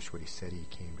accomplished what he said he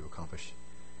came to accomplish.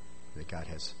 That God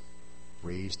has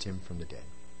raised him from the dead.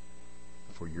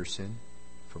 For your sin,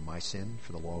 for my sin,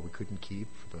 for the law we couldn't keep,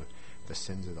 for the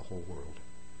sins of the whole world.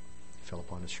 It fell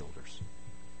upon his shoulders.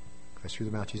 Confess through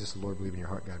the mouth Jesus is Lord. Believe in your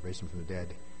heart God raised him from the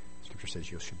dead. Scripture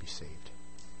says you should be saved.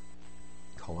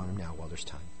 Call on him now while there's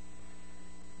time.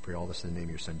 Pray all this in the name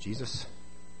of your Son Jesus.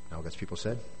 And all God's people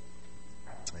said,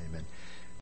 amen.